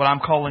what I'm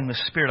calling the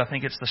Spirit, I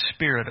think it's the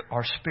Spirit,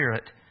 our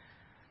spirit.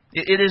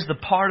 It is the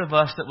part of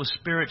us that was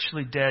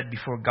spiritually dead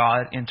before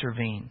God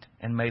intervened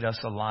and made us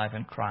alive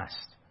in Christ.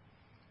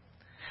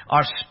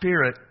 Our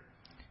spirit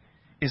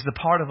is the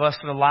part of us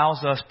that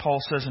allows us, Paul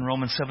says in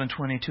Romans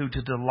 7:22,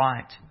 to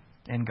delight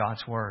in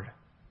God's Word.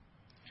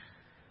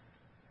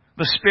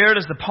 The Spirit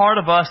is the part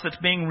of us that's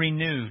being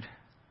renewed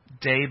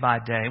day by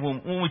day.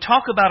 When we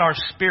talk about our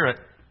spirit,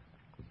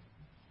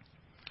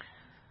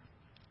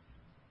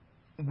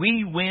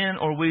 we win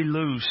or we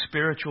lose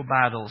spiritual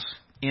battles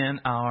in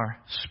our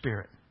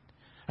spirit.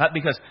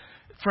 Because,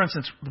 for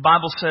instance, the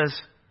Bible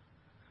says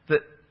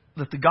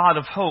that the God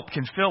of hope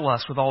can fill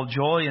us with all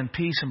joy and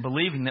peace and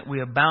believing that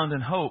we abound in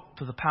hope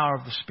through the power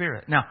of the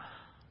Spirit. Now,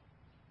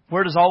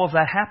 where does all of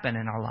that happen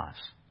in our lives?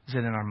 Is it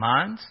in our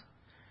minds?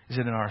 Is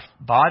it in our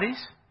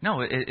bodies? No,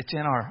 it's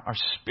in our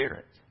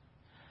spirit.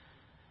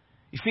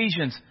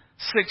 Ephesians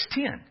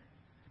 6:10.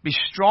 Be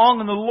strong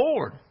in the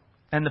Lord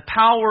and the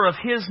power of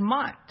His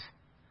might.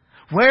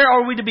 Where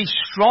are we to be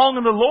strong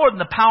in the Lord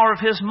and the power of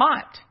His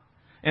might?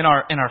 In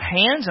our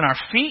hands, in our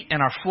feet, in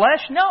our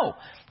flesh? No.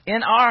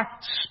 In our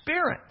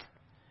spirit.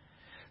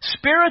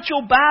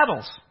 Spiritual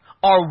battles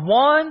are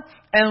won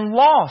and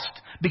lost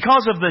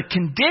because of the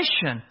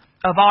condition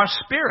of our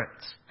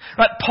spirits.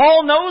 Right?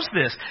 Paul knows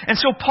this. And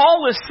so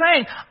Paul is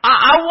saying,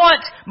 I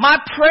want, my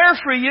prayer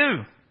for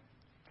you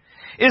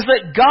is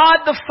that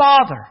God the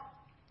Father,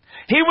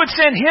 He would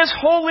send His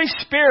Holy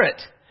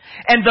Spirit,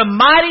 and the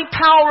mighty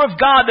power of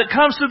God that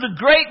comes through the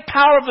great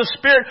power of the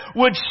Spirit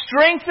would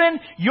strengthen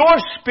your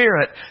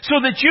spirit so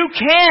that you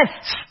can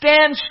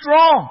stand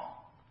strong.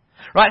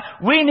 Right?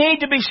 We need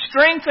to be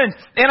strengthened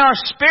in our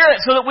spirit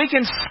so that we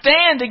can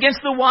stand against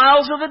the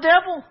wiles of the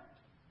devil.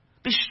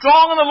 Be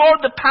strong in the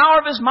Lord, the power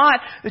of His might,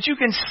 that you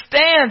can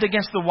stand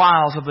against the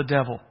wiles of the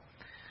devil.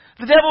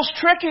 The devil's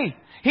tricky.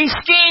 He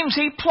schemes,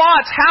 he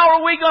plots. How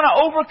are we going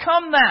to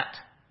overcome that?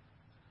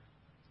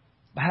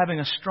 By having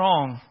a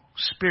strong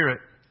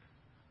spirit.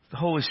 The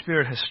Holy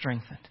Spirit has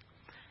strengthened.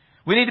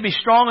 We need to be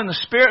strong in the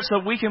Spirit so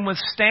that we can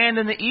withstand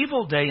in the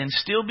evil day and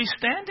still be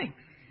standing.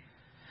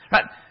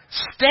 Right?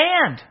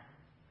 Stand.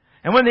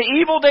 And when the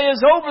evil day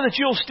is over, that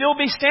you'll still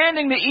be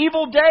standing. The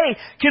evil day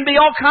can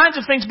be all kinds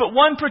of things, but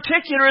one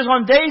particular is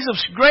on days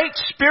of great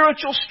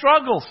spiritual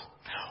struggles.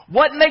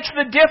 What makes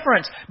the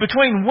difference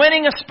between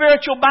winning a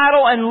spiritual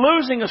battle and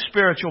losing a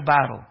spiritual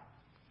battle?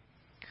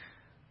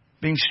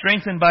 Being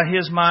strengthened by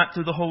His might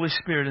through the Holy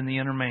Spirit in the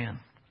inner man.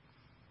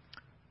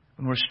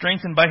 When we're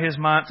strengthened by His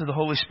might through the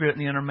Holy Spirit in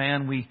the inner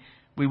man,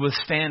 we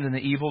withstand in the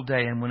evil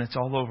day, and when it's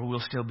all over,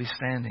 we'll still be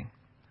standing.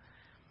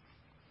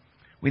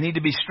 We need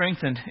to be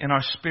strengthened in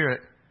our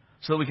spirit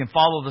so that we can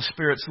follow the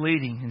Spirit's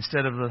leading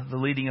instead of the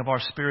leading of our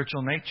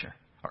spiritual nature,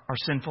 our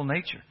sinful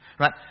nature.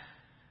 Right?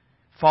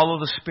 Follow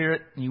the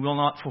Spirit and you will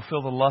not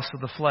fulfill the lust of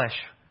the flesh.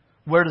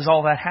 Where does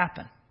all that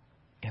happen?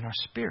 In our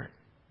spirit.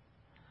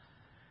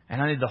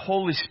 And I need the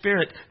Holy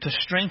Spirit to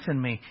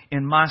strengthen me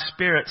in my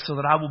spirit so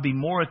that I will be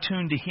more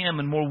attuned to Him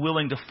and more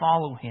willing to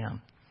follow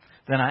Him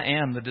than I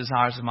am the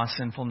desires of my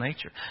sinful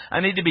nature. I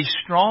need to be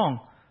strong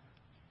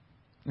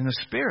in the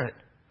Spirit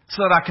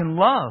so that I can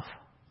love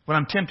when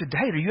I'm tempted to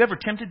hate. Are you ever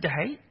tempted to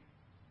hate?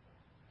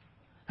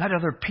 Not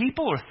other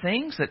people or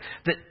things that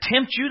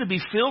tempt you to be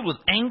filled with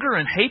anger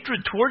and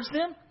hatred towards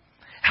them?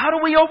 How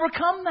do we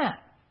overcome that?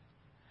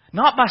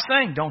 Not by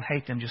saying, don't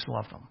hate them, just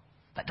love them.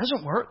 That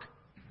doesn't work.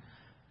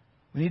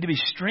 We need to be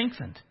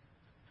strengthened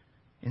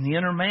in the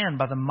inner man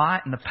by the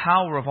might and the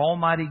power of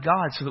Almighty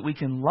God so that we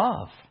can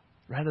love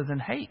rather than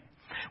hate.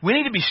 We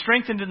need to be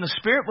strengthened in the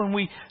Spirit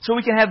so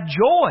we can have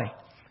joy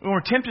when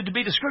we're tempted to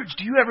be discouraged.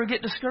 Do you ever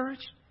get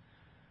discouraged?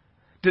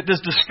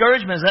 Does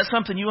discouragement, is that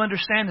something you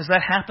understand? Has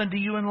that happened to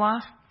you in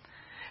life?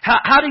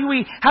 How do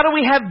we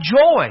have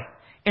joy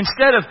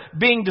instead of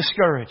being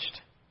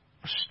discouraged?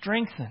 We're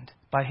strengthened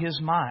by His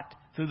might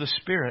through the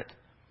Spirit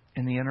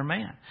in the inner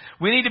man.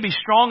 We need to be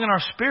strong in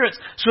our spirits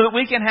so that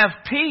we can have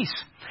peace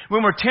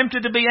when we're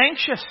tempted to be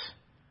anxious.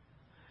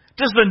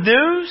 Does the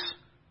news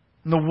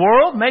and the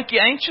world make you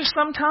anxious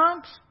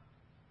sometimes?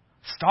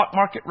 Stock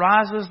market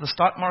rises, the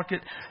stock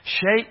market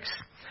shakes,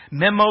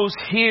 memos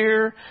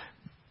here,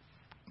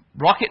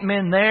 rocket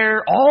men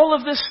there, all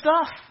of this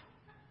stuff.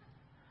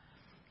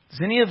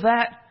 Does any of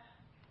that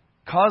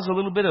cause a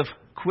little bit of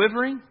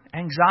quivering,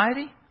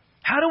 anxiety?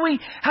 How do we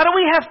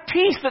have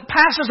peace that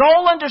passes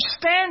all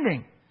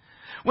understanding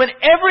when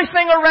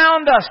everything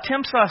around us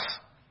tempts us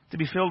to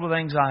be filled with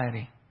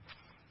anxiety?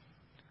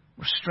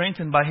 We're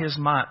strengthened by His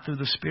might through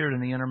the Spirit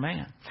in the inner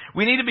man.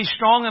 We need to be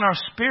strong in our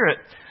spirit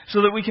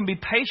so that we can be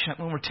patient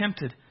when we're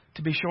tempted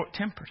to be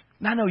short-tempered.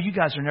 Now, I know you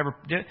guys are never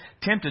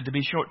tempted to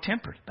be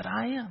short-tempered, but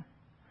I am.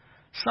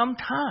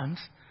 Sometimes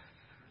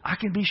I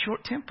can be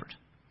short-tempered.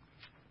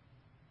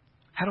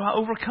 How do I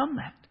overcome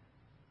that?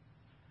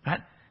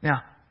 Right?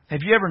 Now, have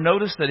you ever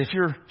noticed that if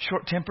you're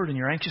short-tempered and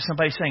you're anxious,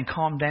 somebody's saying,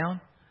 calm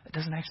down? It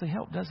doesn't actually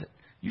help, does it?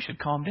 You should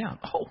calm down.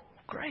 Oh,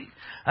 great.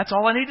 That's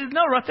all I needed to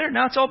know right there.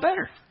 Now it's all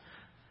better.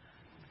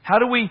 How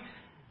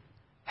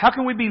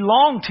can we be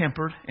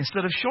long-tempered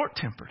instead of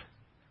short-tempered?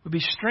 We'll be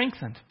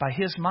strengthened by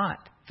His might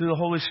through the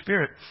Holy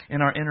Spirit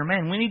in our inner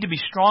man. We need to be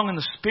strong in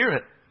the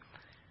Spirit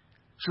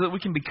so that we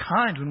can be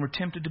kind when we're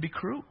tempted to be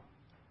cruel.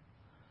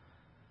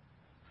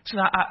 So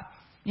now,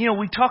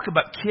 we talk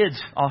about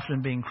kids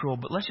often being cruel,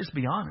 but let's just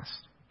be honest.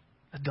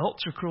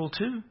 Adults are cruel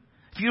too.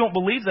 If you don't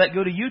believe that,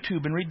 go to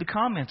YouTube and read the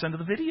comments under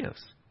the videos.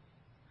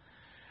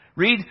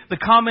 Read the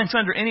comments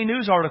under any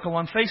news article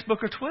on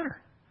Facebook or Twitter.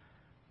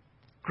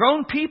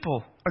 Grown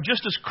people are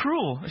just as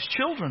cruel as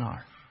children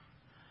are.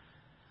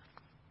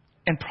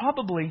 And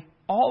probably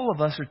all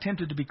of us are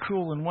tempted to be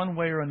cruel in one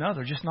way or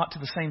another, just not to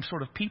the same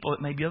sort of people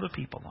that maybe other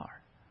people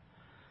are.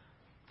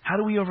 How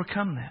do we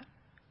overcome that?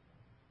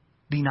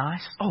 Be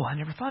nice? Oh, I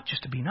never thought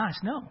just to be nice.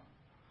 No.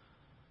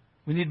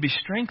 We need to be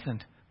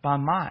strengthened by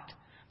might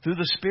through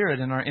the Spirit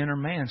in our inner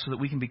man so that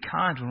we can be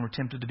kind when we're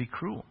tempted to be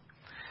cruel.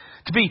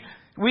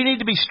 We need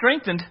to be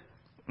strengthened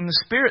in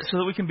the Spirit so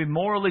that we can be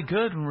morally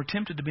good when we're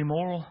tempted to do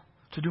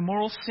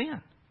moral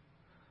sin.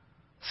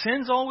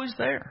 Sin's always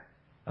there,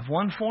 of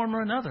one form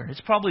or another.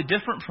 It's probably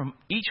different from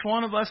each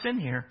one of us in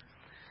here.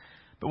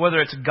 But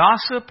whether it's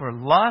gossip or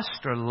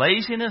lust or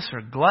laziness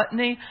or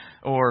gluttony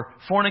or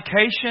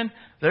fornication,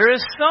 there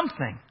is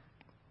something,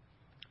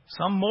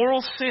 some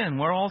moral sin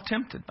we're all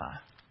tempted by.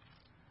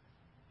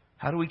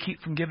 How do we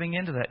keep from giving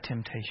into that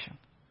temptation?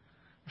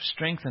 We're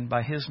strengthened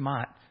by His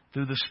might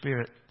through the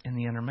Spirit in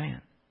the inner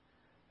man.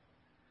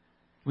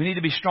 We need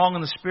to be strong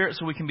in the Spirit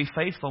so we can be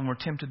faithful when we're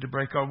tempted to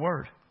break our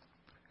word.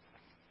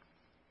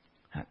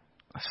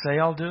 I say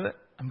I'll do it,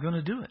 I'm going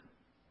to do it.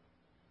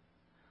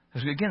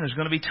 There's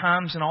going to be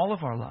times in all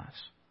of our lives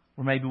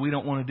where maybe we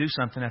don't want to do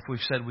something after we've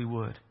said we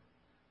would.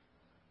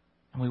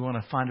 And we want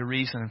to find a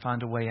reason and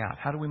find a way out.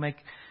 How do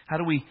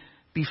we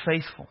be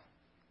faithful?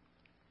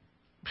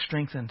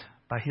 Strengthened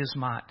by His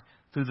might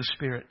through the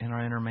Spirit in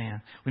our inner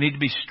man. We need to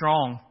be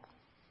strong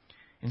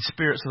in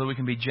spirit so that we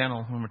can be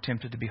gentle when we're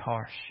tempted to be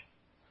harsh.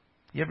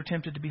 You ever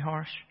tempted to be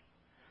harsh?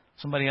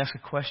 Somebody asks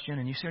a question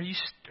and you say, are you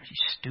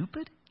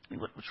stupid? I mean,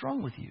 what's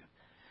wrong with you?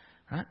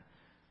 Right?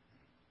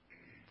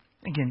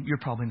 Again, you're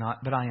probably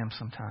not, but I am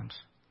sometimes.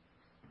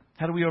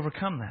 How do we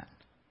overcome that?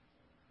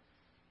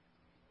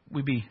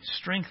 We be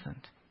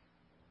strengthened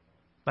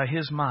by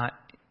His might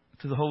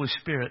through the Holy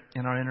Spirit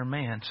in our inner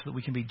man so that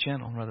we can be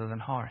gentle rather than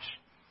harsh.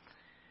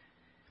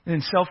 And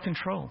then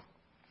self-control.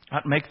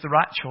 Make the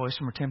right choice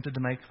when we're tempted to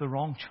make the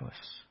wrong choice.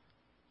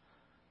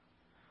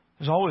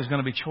 There's always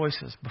going to be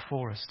choices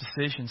before us,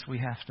 decisions we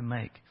have to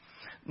make.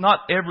 Not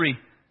every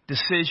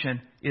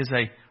decision is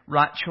a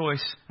right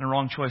choice and a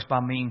wrong choice by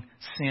mean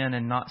sin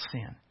and not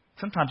sin.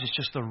 Sometimes it's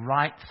just the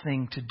right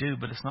thing to do,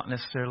 but it's not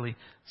necessarily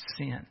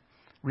sin.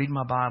 Read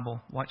my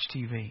Bible, watch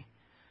TV,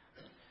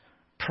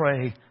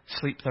 pray,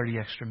 sleep 30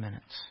 extra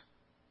minutes.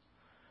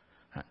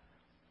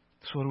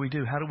 So what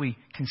do? How do we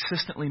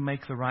consistently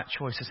make the right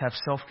choices, have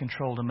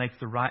self-control to make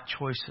the right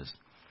choices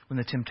when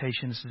the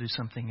temptation is to do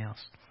something else?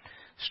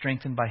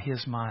 Strengthened by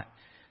His might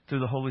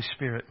through the Holy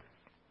Spirit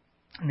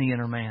in the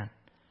inner man.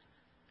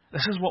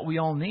 This is what we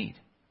all need.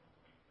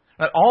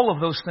 All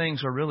of those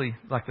things are really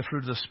like the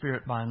fruit of the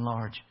Spirit by and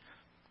large.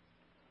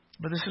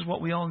 But this is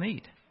what we all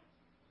need.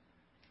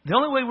 The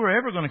only way we're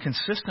ever going to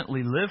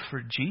consistently live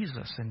for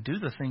Jesus and do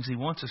the things He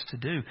wants us to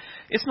do,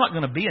 it's not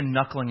going to be in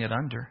knuckling it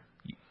under.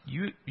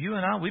 You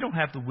and I, we don't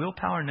have the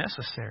willpower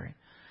necessary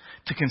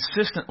to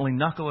consistently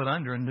knuckle it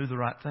under and do the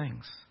right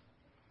things.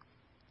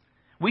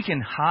 We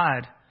can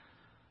hide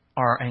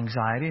our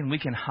anxiety and we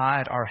can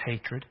hide our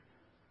hatred.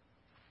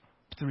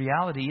 But the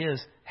reality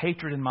is,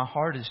 hatred in my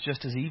heart is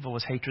just as evil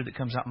as hatred that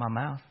comes out my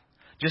mouth.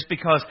 Just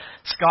because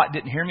Scott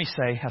didn't hear me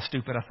say how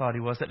stupid I thought he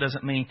was, that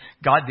doesn't mean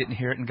God didn't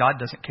hear it and God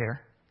doesn't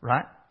care,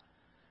 right?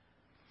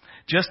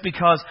 Just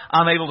because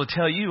I'm able to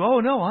tell you, oh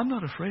no, I'm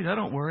not afraid, I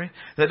don't worry,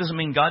 that doesn't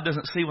mean God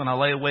doesn't see when I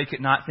lay awake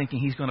at night thinking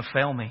He's going to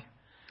fail me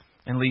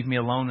and leave me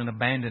alone and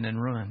abandoned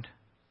and ruined,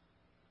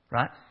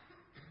 right?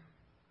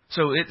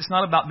 So it's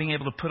not about being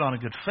able to put on a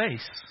good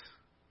face.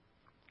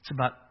 It's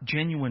about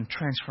genuine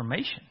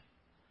transformation.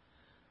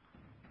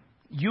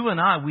 You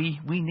and I, we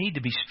need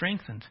to be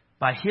strengthened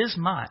by His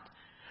might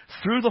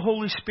through the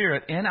Holy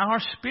Spirit in our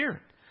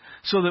spirit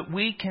so that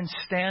we can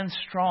stand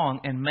strong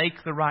and make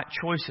the right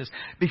choices.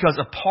 Because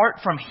apart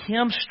from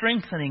Him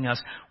strengthening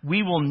us,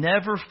 we will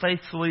never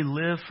faithfully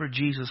live for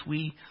Jesus.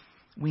 We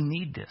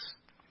need this.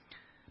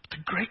 But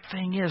the great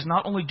thing is,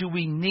 not only do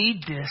we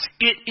need this,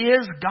 it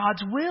is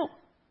God's will.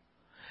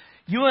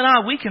 You and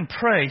I, we can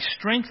pray,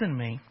 strengthen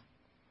me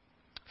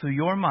through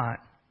your might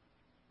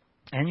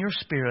and your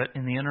spirit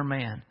in the inner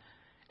man.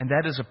 And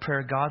that is a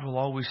prayer God will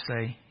always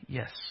say,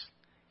 yes.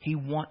 He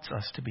wants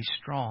us to be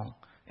strong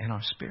in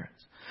our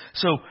spirits.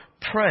 So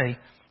pray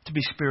to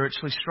be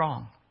spiritually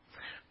strong.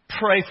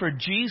 Pray for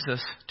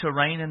Jesus to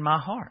reign in my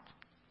heart.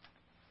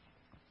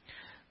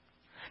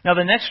 Now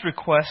the next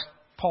request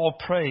Paul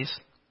prays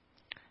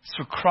is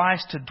for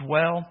Christ to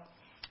dwell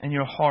in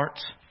your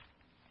hearts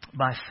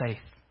by faith.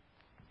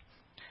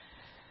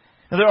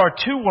 Now, there are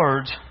two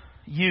words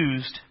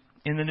used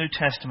in the New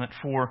Testament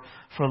for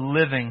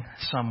living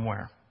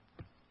somewhere.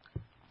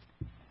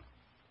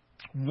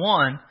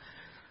 One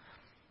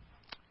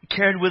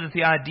carried with it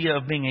the idea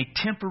of being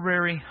a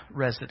temporary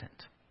resident.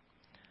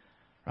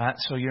 Right?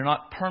 So you're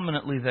not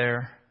permanently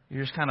there.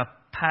 You're just kind of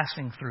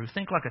passing through.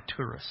 Think like a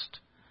tourist.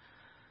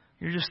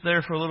 You're just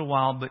there for a little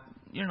while, but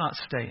you're not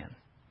staying.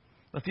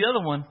 But the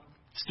other one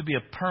is to be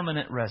a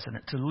permanent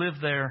resident, to live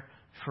there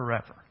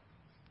forever.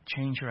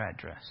 Change your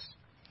address.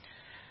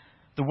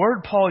 The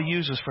word Paul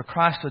uses for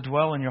Christ to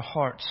dwell in your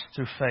hearts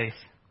through faith,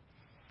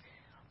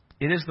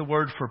 it is the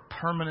word for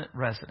permanent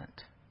resident.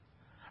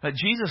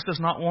 Jesus does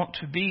not want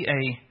to be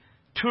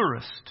a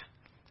tourist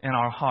in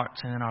our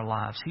hearts and in our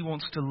lives. He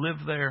wants to live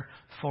there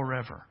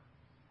forever,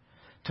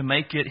 to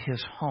make it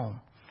His home.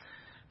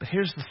 But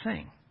here's the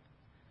thing.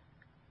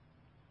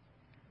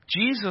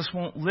 Jesus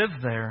won't live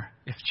there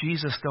if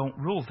Jesus don't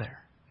rule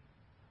there.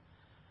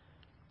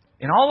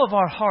 In all of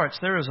our hearts,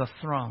 there is a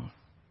throne.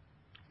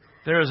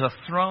 There is a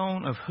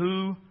throne of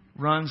who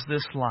runs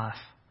this life.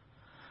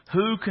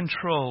 Who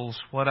controls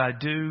what I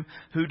do?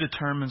 Who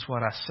determines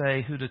what I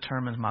say? Who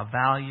determines my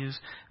values,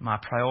 my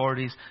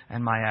priorities,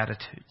 and my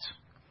attitudes?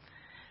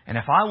 And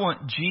if I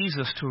want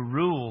Jesus to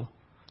rule,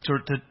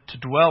 to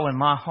dwell in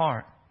my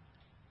heart,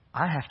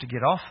 I have to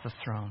get off the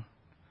throne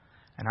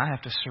and I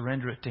have to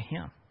surrender it to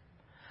Him.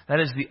 That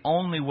is the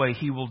only way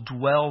He will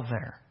dwell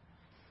there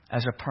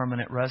as a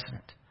permanent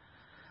resident.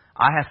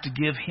 I have to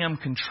give Him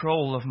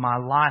control of my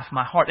life,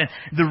 my heart. And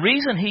the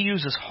reason He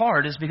uses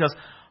heart is because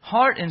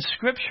heart in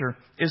Scripture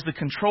is the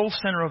control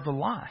center of the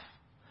life.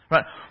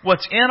 Right?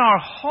 What's in our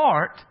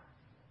heart,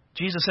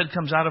 Jesus said,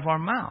 comes out of our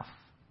mouth.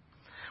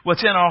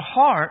 What's in our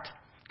heart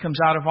comes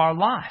out of our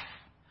life.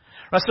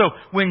 Right? So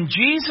when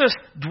Jesus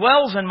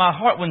dwells in my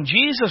heart, when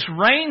Jesus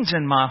reigns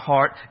in my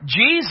heart,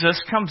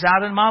 Jesus comes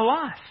out in my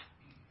life.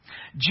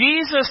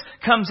 Jesus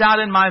comes out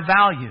in my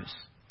values.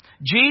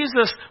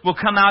 Jesus will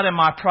come out in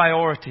my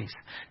priorities.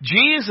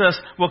 Jesus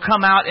will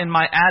come out in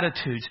my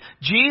attitudes.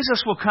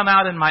 Jesus will come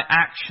out in my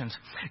actions.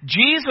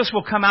 Jesus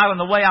will come out in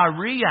the way I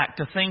react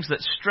to things that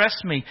stress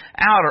me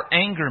out or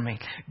anger me.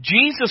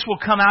 Jesus will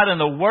come out in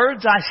the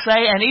words I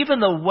say and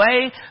even the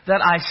way that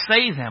I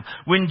say them.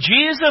 When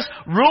Jesus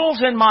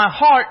rules in my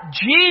heart,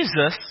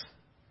 Jesus,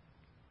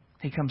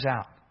 He comes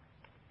out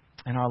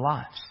in our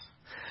lives.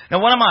 Now,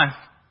 one of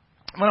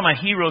my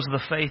heroes of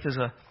the faith is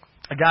a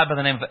guy by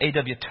the name of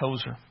A.W.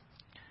 Tozer.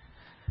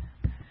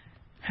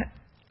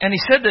 And he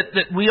said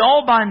that we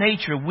all by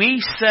nature,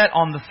 we sit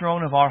on the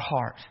throne of our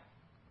heart.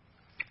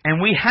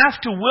 And we have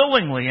to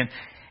willingly and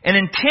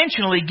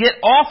intentionally get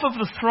off of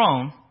the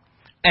throne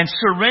and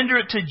surrender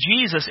it to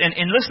Jesus. And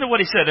listen to what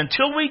he said.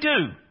 Until we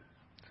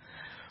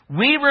do,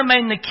 we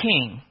remain the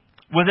king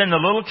within the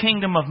little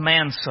kingdom of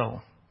man's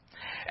soul.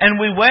 And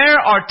we wear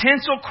our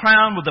tinsel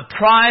crown with the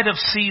pride of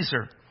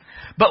Caesar.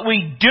 But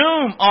we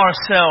doom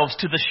ourselves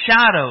to the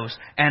shadows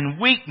and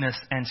weakness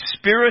and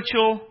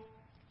spiritual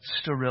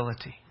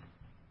sterility.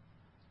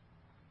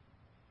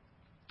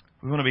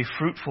 We want to be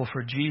fruitful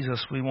for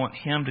Jesus. We want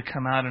Him to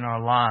come out in our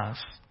lives.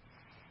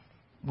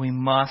 We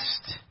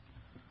must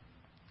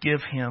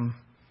give Him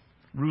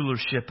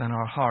rulership in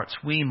our hearts.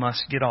 We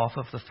must get off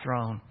of the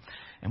throne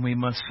and we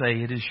must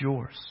say, it is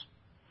yours.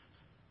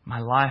 My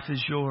life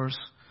is yours.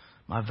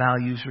 My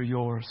values are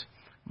yours.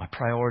 My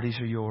priorities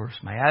are yours.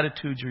 My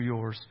attitudes are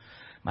yours.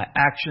 My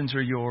actions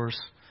are yours.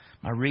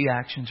 My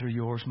reactions are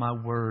yours. My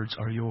words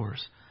are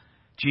yours.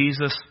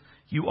 Jesus,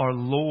 You are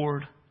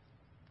Lord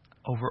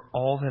over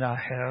all that I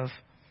have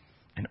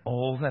and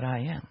all that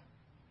I am.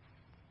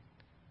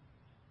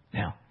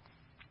 Now,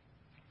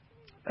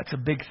 that's a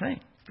big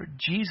thing, for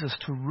Jesus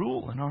to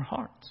rule in our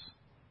hearts.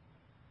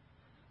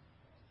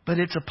 But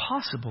it's a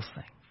possible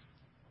thing.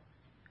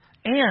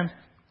 And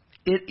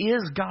it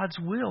is God's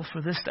will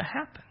for this to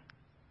happen.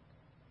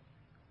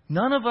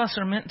 None of us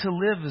are meant to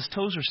live, as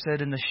Tozer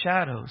said, in the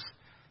shadows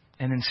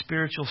and in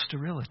spiritual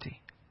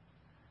sterility.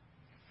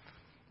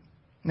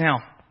 Now,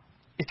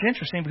 it's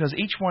interesting because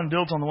each one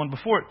builds on the one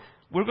before it.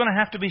 We're going to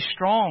have to be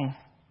strong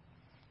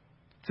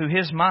through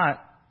His might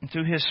and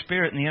through His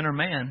Spirit in the inner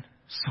man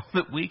so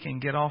that we can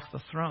get off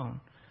the throne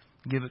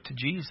and give it to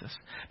Jesus.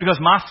 Because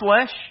my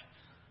flesh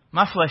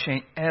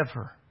ain't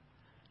ever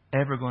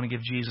going to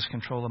give Jesus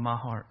control of my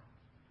heart.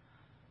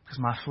 Because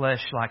my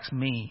flesh likes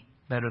me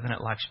better than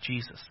it likes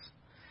Jesus.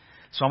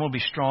 So I'm going to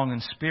be strong in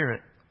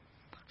spirit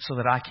so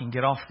that I can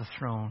get off the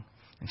throne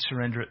and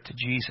surrender it to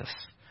Jesus.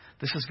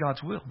 This is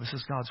God's will. This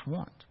is God's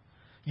want.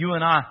 You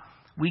and I,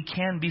 we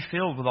can be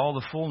filled with all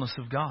the fullness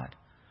of God.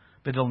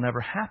 But it'll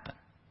never happen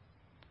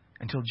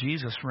until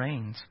Jesus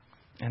reigns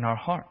in our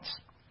hearts.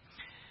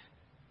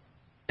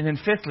 And then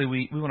fifthly,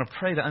 we want to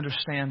pray to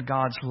understand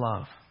God's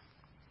love.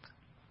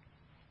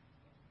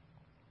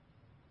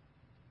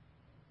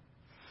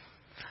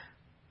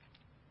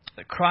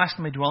 That Christ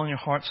may dwell in your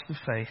hearts through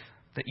faith,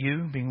 that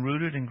you, being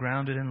rooted and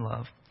grounded in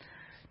love,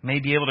 may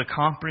be able to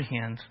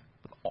comprehend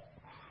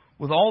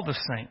with all the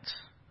saints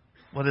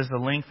what is the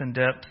width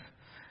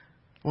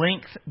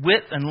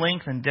and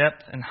length and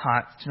depth and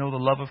height, to know the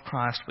love of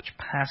Christ which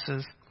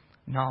passes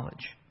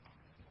knowledge.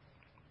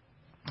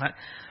 Right?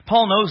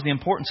 Paul knows the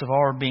importance of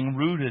our being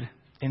rooted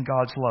in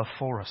God's love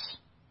for us.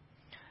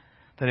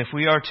 That if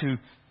we are to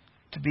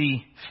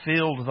be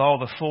filled with all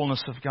the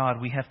fullness of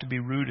God, we have to be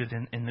rooted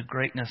in the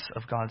greatness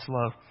of God's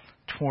love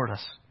toward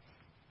us.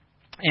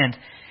 And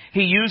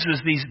he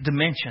uses these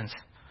dimensions,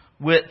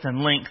 width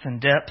and length and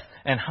depth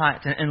and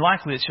height. And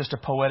likely it's just a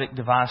poetic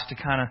device to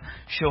kind of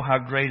show how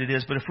great it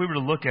is. But if we were to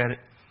look at it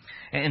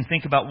and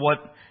think about what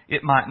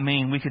it might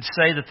mean, we could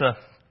say that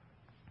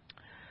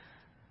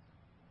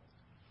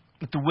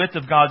the width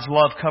of God's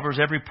love covers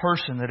every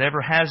person that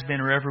ever has been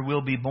or ever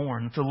will be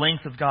born. That the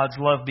length of God's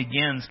love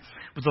begins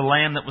with the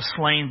Lamb that was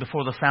slain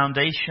before the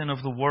foundation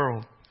of the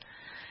world.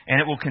 And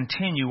it will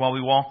continue while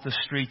we walk the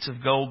streets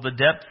of gold. The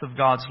depth of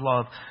God's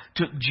love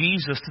took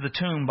Jesus to the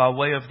tomb by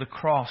way of the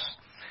cross.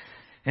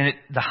 And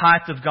the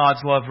height of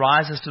God's love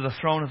rises to the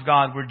throne of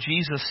God where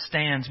Jesus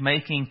stands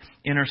making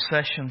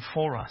intercession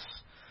for us.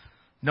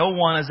 No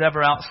one is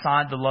ever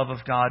outside the love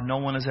of God. No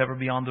one is ever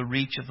beyond the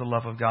reach of the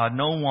love of God.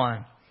 No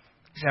one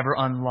is ever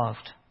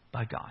unloved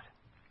by God.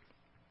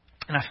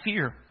 And I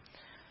fear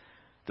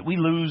that we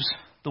lose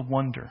the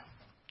wonder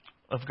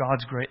of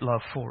God's great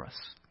love for us.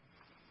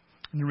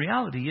 And the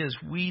reality is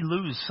we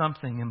lose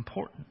something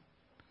important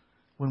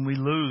when we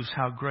lose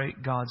how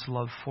great God's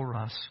love for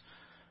us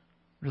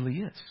really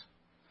is.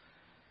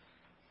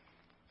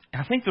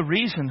 And I think the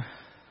reason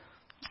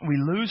we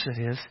lose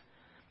it is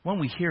when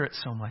we hear it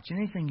so much.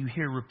 Anything you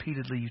hear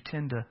repeatedly, you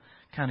tend to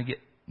kind of get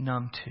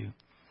numb to.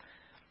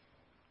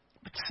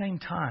 But at the same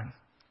time,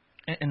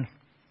 and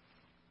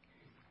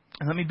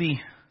let me be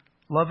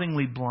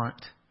lovingly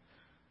blunt,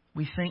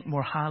 we think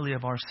more highly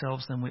of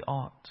ourselves than we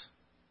ought.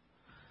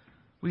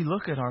 We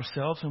look at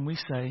ourselves and we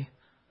say,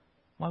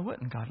 why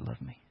wouldn't God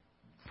love me?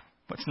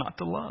 What's not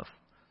to love?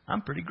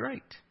 I'm pretty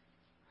great.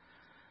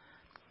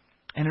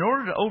 And in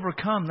order to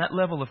overcome that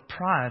level of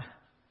pride,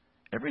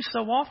 every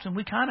so often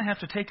we kind of have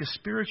to take a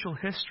spiritual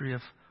history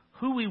of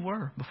who we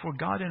were before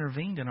God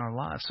intervened in our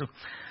lives. So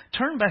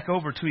turn back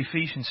over to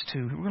Ephesians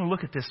 2. We're going to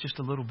look at this just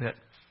a little bit.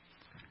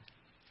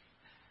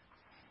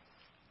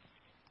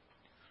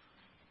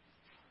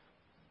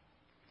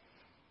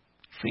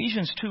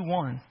 Ephesians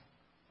 2:1.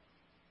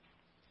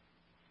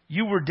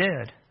 You were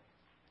dead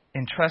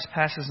in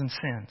trespasses and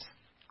sins.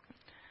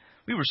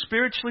 We were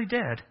spiritually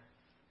dead,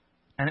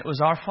 and it was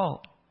our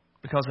fault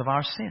because of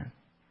our sin.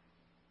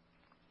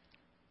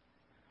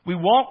 We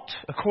walked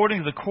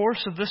according to the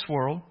course of this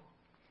world,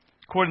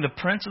 according to the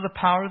prince of the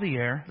power of the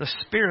air, the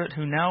spirit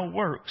who now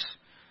works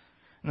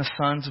in the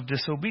sons of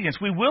disobedience.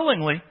 We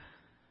willingly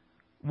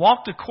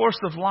walked a course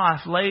of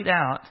life laid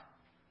out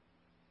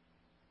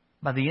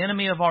by the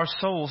enemy of our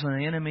souls and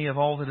the enemy of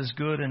all that is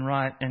good and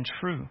right and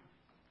true.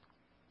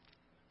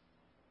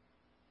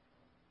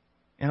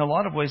 In a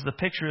lot of ways, the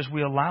picture is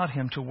we allowed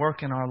him to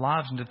work in our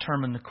lives and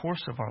determine the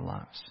course of our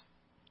lives.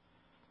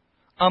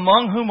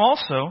 Among whom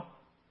also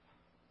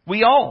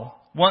we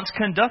all once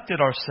conducted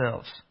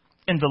ourselves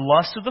in the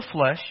lust of the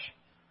flesh,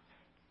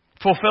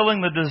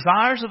 fulfilling the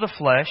desires of the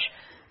flesh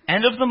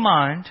and of the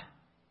mind,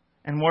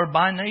 and were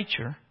by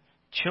nature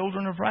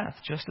children of wrath,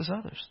 just as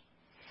others.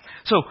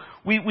 So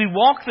we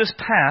walked this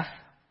path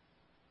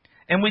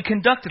and we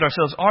conducted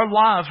ourselves. Our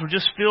lives were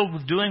just filled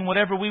with doing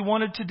whatever we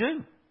wanted to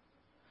do.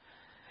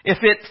 If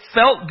it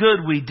felt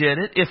good, we did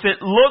it. If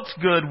it looked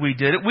good, we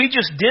did it. We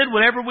just did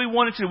whatever we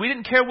wanted to do. We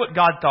didn't care what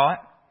God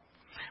thought.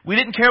 We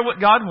didn't care what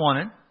God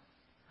wanted.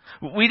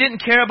 We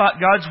didn't care about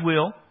God's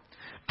will.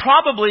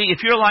 Probably,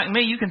 if you're like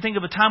me, you can think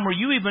of a time where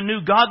you even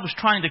knew God was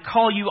trying to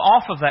call you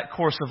off of that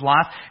course of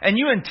life, and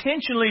you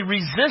intentionally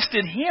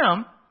resisted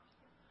Him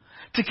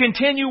to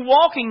continue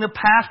walking the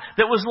path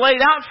that was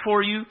laid out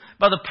for you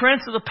by the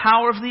prince of the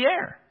power of the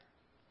air.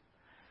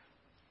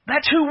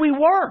 That's who we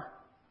were.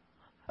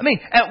 I mean,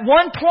 at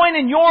one point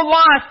in your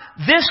life,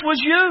 this was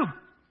you.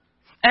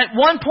 At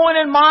one point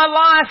in my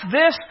life,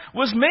 this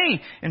was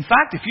me. In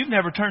fact, if you've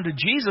never turned to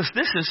Jesus,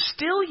 this is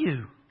still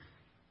you.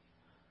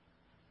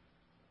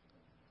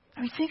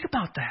 I mean, think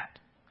about that.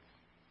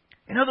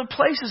 In other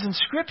places in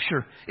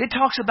Scripture, it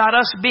talks about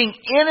us being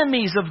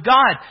enemies of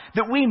God,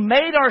 that we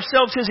made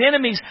ourselves His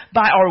enemies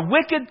by our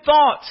wicked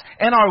thoughts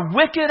and our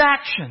wicked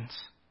actions.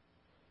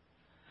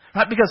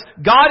 Right? Because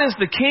God is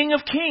the King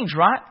of Kings,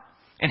 right?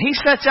 And He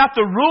sets out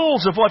the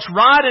rules of what's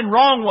right and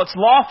wrong, what's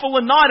lawful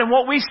and not. And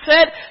what we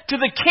said to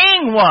the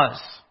King was,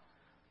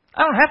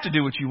 I don't have to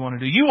do what you want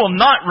to do. You will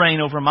not reign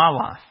over my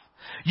life.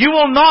 You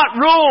will not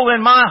rule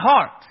in my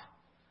heart.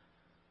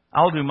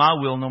 I'll do my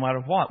will no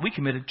matter what. We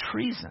committed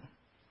treason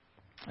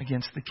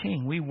against the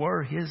King. We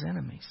were His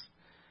enemies.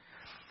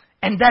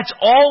 And that's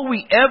all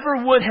we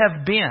ever would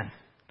have been,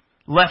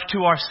 left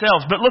to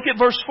ourselves. But look at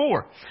verse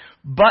 4.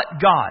 But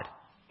God.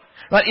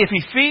 But if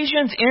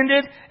Ephesians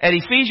ended at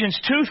Ephesians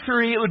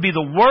 2:3, it would be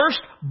the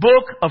worst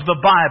book of the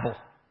Bible.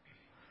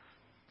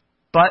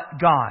 But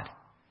God.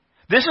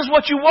 This is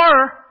what you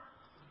were,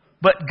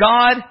 but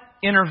God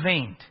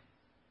intervened.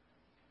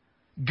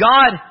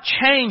 God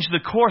changed the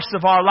course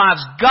of our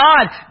lives.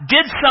 God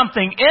did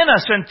something in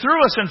us and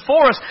through us and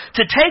for us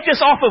to take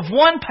us off of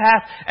one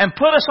path and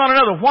put us on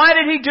another. Why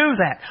did He do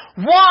that?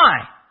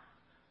 Why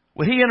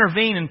would He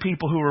intervene in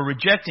people who were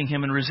rejecting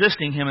Him and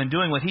resisting Him and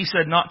doing what He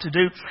said not to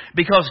do?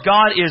 Because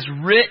God is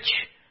rich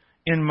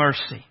in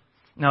mercy.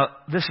 Now,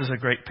 this is a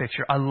great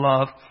picture. I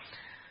love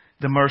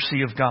the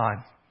mercy of God.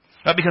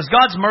 Because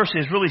God's mercy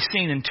is really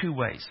seen in two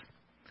ways.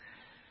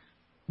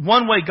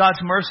 One way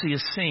God's mercy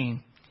is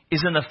seen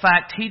is in the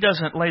fact He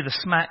doesn't lay the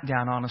smack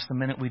down on us the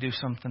minute we do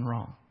something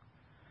wrong.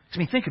 I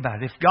mean, think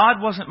about it. If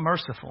God wasn't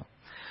merciful,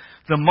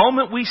 the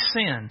moment we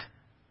sinned,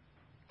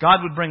 God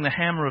would bring the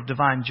hammer of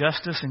divine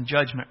justice and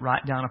judgment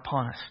right down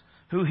upon us.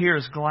 Who here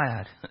is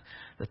glad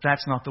that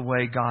that's not the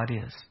way God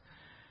is?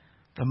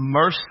 The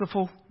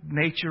merciful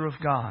nature of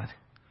God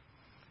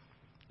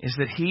is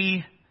that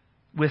He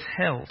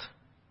withheld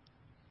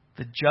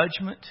the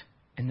judgment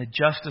and the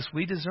justice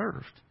we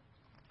deserved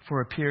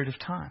for a period of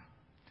time.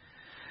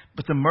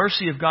 But the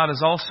mercy of God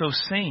is also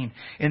seen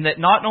in that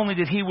not only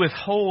did He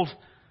withhold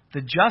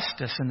the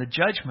justice and the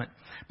judgment,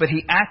 but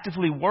He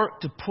actively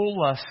worked to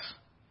pull us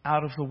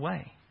out of the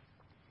way.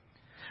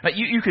 Now,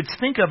 you could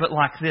think of it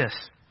like this.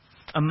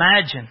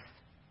 Imagine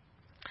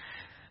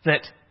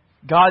that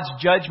God's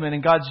judgment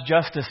and God's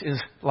justice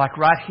is like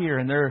right here,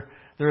 and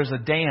there is a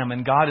dam,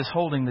 and God is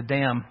holding the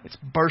dam. It's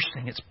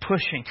bursting. It's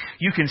pushing.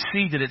 You can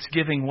see that it's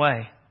giving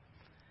way.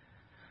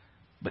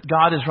 But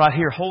God is right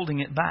here holding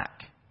it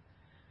back.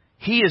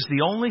 He is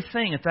the only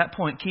thing at that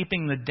point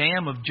keeping the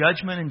dam of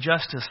judgment and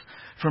justice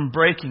from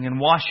breaking and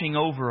washing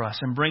over us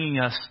and bringing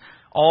us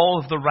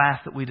all of the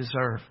wrath that we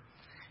deserve.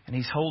 And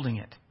He's holding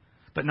it.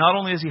 But not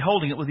only is He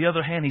holding it, with the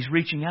other hand, He's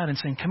reaching out and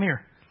saying, come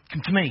here,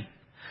 come to me.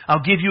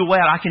 I'll give you a way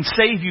out. I can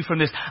save you from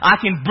this. I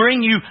can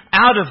bring you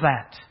out of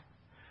that.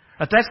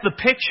 But that's the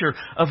picture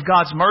of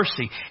God's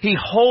mercy. He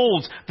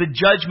holds the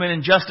judgment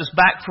and justice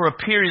back for a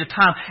period of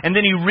time, and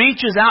then He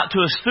reaches out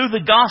to us through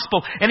the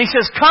gospel, and He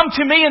says, come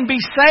to me and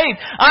be saved.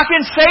 I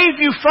can save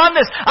you from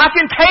this. I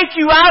can take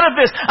you out of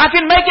this. I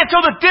can make it so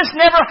that this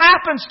never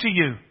happens to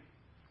you.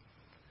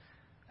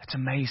 That's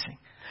amazing.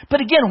 But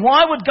again,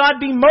 why would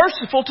God be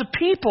merciful to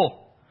people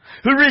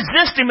who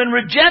resist Him and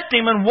reject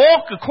Him and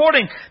walk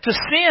according to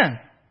sin?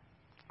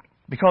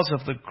 Because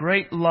of the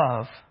great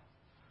love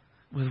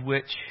with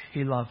which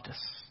He loved us.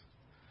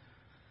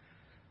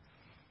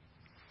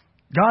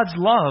 God's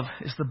love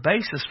is the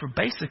basis for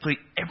basically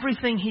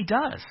everything He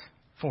does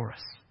for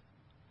us.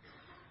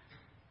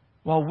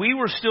 While we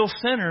were still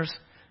sinners,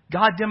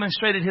 God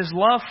demonstrated His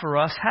love for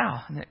us.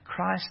 How? And that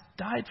Christ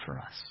died for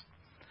us.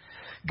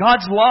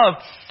 God's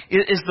love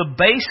is the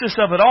basis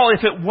of it all.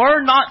 If it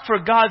were not for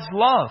God's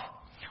love,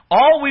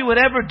 all we would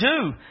ever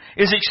do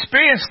is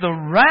experience the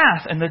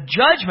wrath and the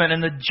judgment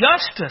and the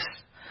justice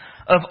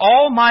of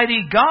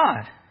Almighty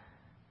God.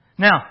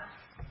 Now,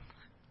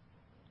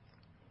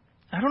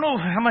 I don't know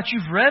how much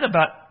you've read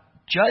about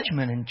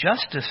judgment and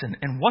justice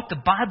and what the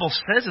Bible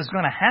says is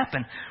going to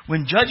happen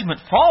when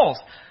judgment falls,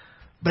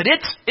 but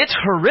it's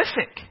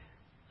horrific.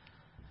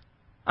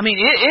 I mean,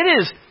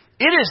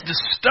 it is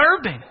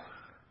disturbing.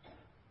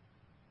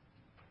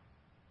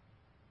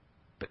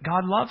 But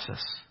God loves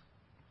us,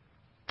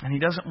 and He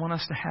doesn't want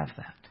us to have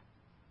that.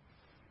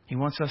 He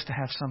wants us to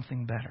have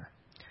something better.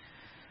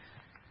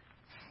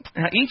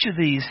 Now, each of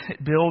these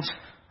builds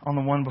on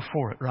the one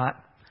before it, right?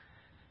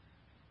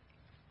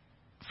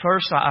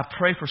 First, I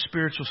pray for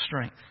spiritual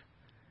strength.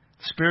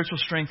 Spiritual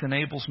strength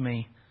enables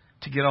me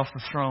to get off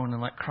the throne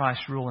and let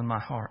Christ rule in my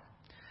heart.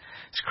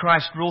 As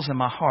Christ rules in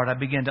my heart, I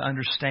begin to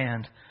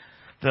understand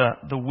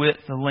the width,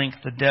 the length,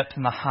 the depth,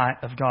 and the height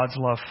of God's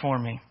love for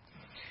me.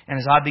 And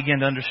as I begin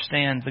to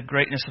understand the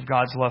greatness of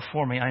God's love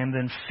for me, I am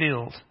then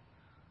filled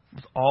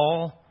with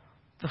all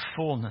the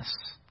fullness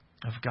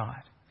of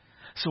God.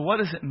 So what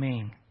does it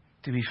mean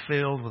to be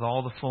filled with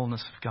all the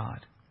fullness of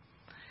God?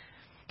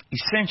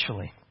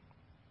 Essentially,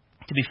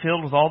 to be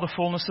filled with all the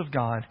fullness of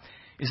God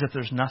is that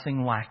there's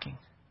nothing lacking.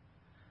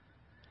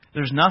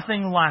 There's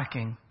nothing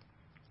lacking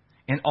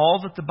in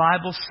all that the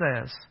Bible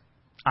says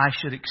I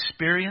should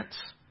experience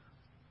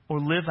or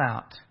live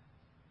out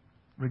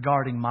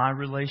regarding my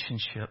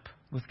relationship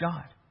with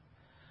God.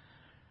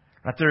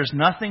 Right? There is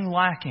nothing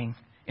lacking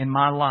in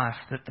my life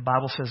that the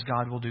Bible says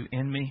God will do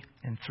in me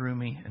and through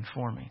me and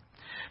for me.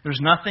 There's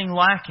nothing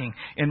lacking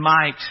in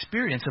my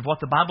experience of what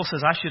the Bible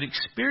says I should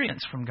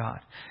experience from God,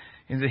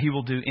 and that He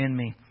will do in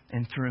me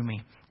and through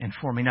me and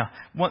for me. Now,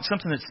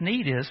 something that's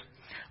neat is,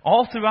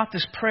 all throughout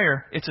this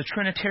prayer, it's a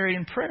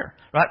Trinitarian prayer.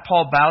 Right?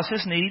 Paul bows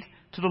his knee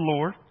to the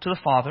Lord, to the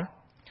Father.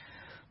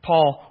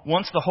 Paul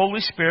wants the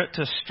Holy Spirit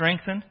to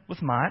strengthen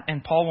with might,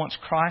 and Paul wants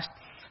Christ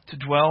to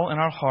dwell in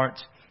our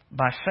hearts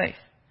by faith.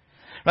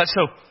 Right?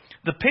 So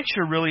the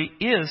picture really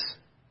is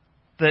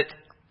that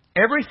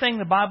everything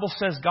the Bible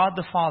says God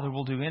the Father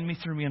will do in me,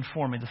 through me, and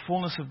for me, the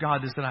fullness of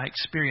God is that I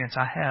experience,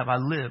 I have, I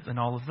live in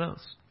all of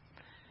those.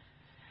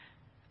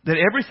 That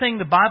everything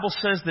the Bible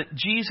says that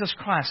Jesus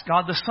Christ,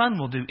 God the Son,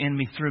 will do in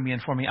me, through me,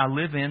 and for me, I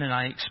live in and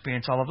I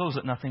experience all of those,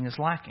 that nothing is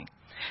lacking.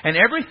 And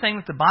everything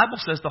that the Bible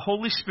says the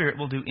Holy Spirit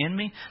will do in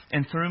me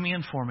and through me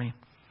and for me,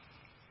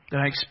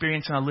 that I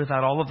experience and I live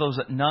out all of those,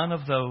 that none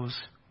of those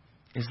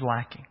is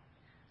lacking.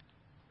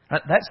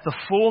 That's the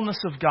fullness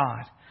of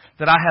God.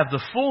 That I have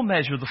the full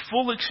measure, the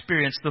full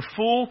experience, the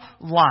full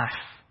life.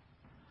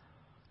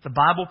 The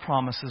Bible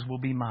promises will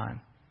be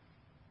mine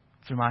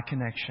through my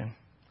connection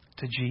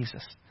to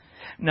Jesus.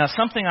 Now,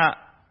 something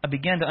I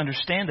began to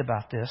understand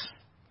about this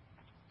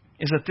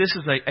is that this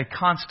is a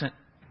constant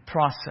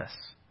process.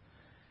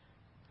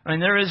 I mean,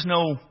 there is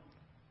no,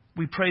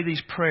 we pray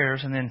these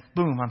prayers and then,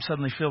 boom, I'm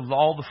suddenly filled with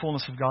all the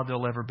fullness of God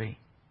there'll ever be.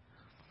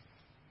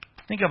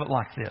 Think of it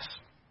like this.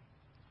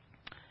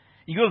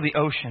 You go to the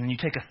ocean and you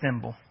take a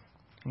thimble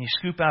and you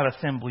scoop out a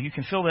thimble. You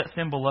can fill that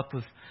thimble up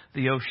with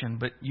the ocean,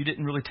 but you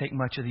didn't really take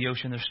much of the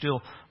ocean. There's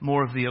still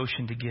more of the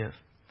ocean to give.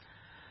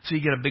 So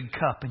you get a big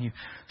cup and you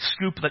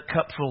scoop that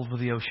cup filled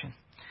with the ocean.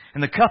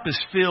 And the cup is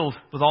filled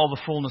with all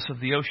the fullness of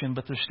the ocean,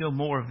 but there's still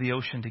more of the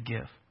ocean to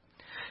give.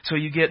 So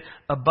you get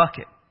a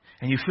bucket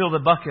and you fill the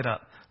bucket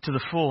up to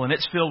the full, and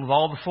it's filled with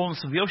all the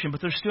fullness of the ocean,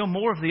 but there's still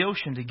more of the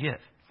ocean to give.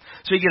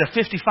 So you get a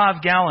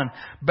 55-gallon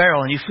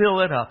barrel and you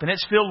fill it up, and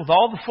it's filled with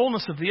all the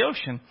fullness of the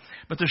ocean,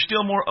 but there's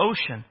still more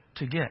ocean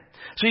to get.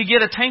 So you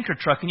get a tanker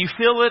truck and you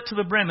fill it to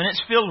the brim, and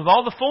it's filled with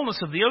all the fullness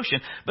of the ocean,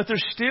 but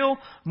there's still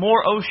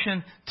more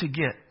ocean to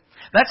get.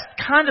 That's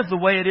kind of the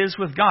way it is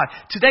with God.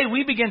 Today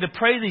we begin to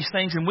pray these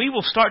things and we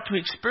will start to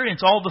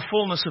experience all the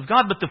fullness of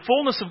God. But the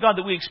fullness of God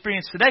that we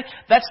experience today,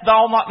 that's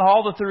not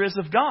all that there is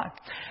of God.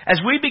 As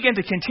we begin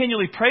to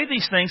continually pray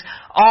these things,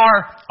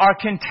 our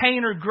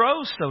container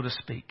grows, so to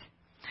speak.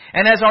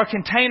 And as our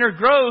container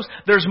grows,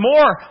 there's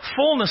more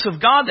fullness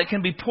of God that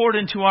can be poured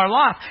into our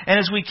life. And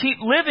as we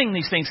keep living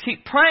these things,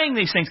 keep praying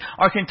these things,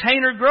 our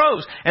container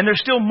grows. And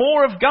there's still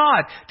more of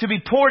God to be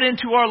poured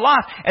into our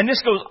life. And this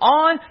goes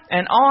on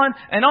and on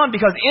and on.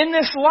 Because in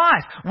this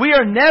life, we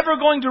are never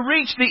going to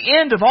reach the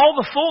end of all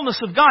the fullness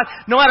of God.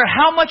 No matter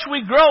how much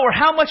we grow or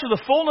how much of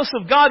the fullness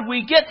of God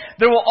we get,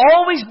 there will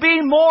always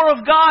be more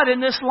of God in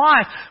this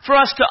life for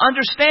us to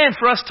understand,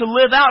 for us to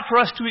live out, for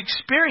us to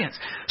experience.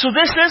 So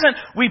this isn't,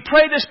 we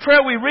pray this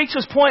prayer, we reach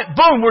this point,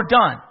 boom, we're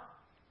done.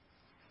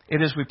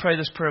 It is, we pray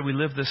this prayer, we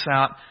live this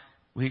out,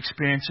 we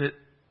experience it,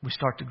 we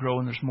start to grow,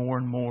 and there's more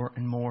and more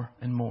and more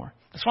and more.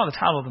 That's why the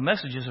title of the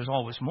message is There's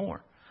Always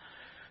More.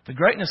 The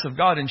greatness of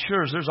God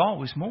ensures there's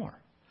always more.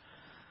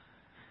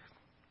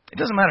 It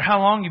doesn't matter how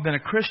long you've been a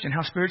Christian,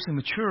 how spiritually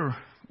mature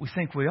we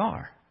think we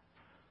are.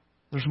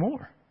 There's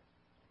more.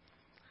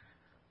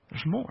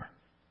 There's more.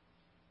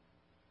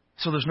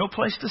 So there's no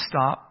place to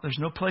stop. There's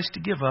no place to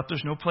give up.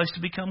 There's no place to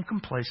become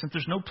complacent.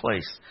 There's no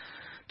place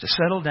to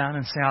settle down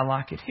and say, I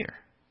like it here.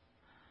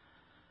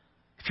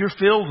 If you're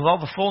filled with all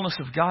the fullness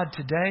of God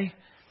today,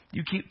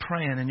 you keep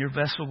praying and your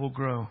vessel will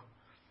grow.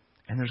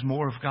 And there's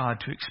more of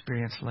God to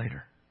experience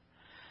later.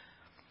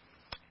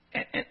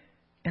 And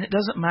it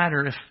doesn't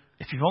matter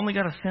if you've only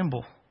got a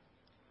thimble.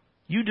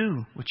 You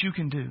do what you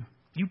can do.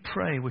 You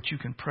pray what you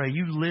can pray.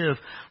 You live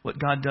what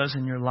God does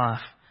in your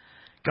life.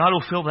 God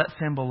will fill that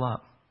thimble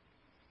up.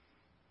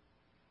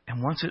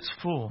 And once it's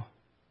full,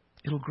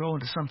 it'll grow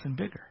into something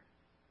bigger.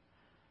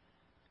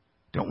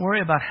 Don't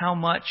worry about how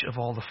much of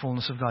all the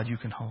fullness of God you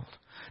can hold.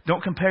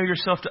 Don't compare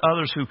yourself to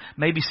others who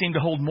maybe seem to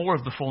hold more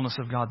of the fullness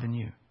of God than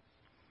you.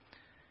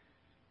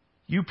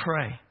 You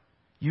pray.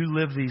 You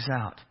live these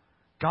out.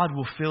 God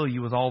will fill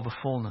you with all the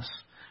fullness.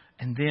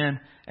 And then,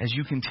 as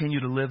you continue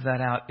to live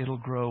that out, it'll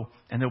grow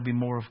and there'll be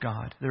more of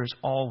God. There is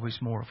always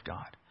more of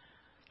God.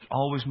 There's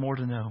always more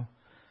to know.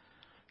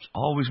 There's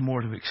always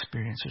more to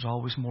experience. There's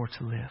always more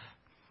to live.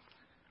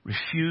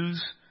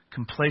 Refuse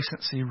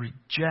complacency,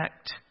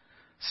 reject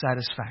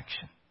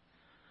satisfaction.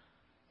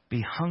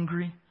 Be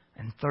hungry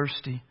and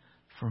thirsty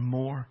for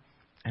more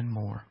and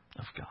more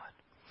of God.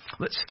 Let's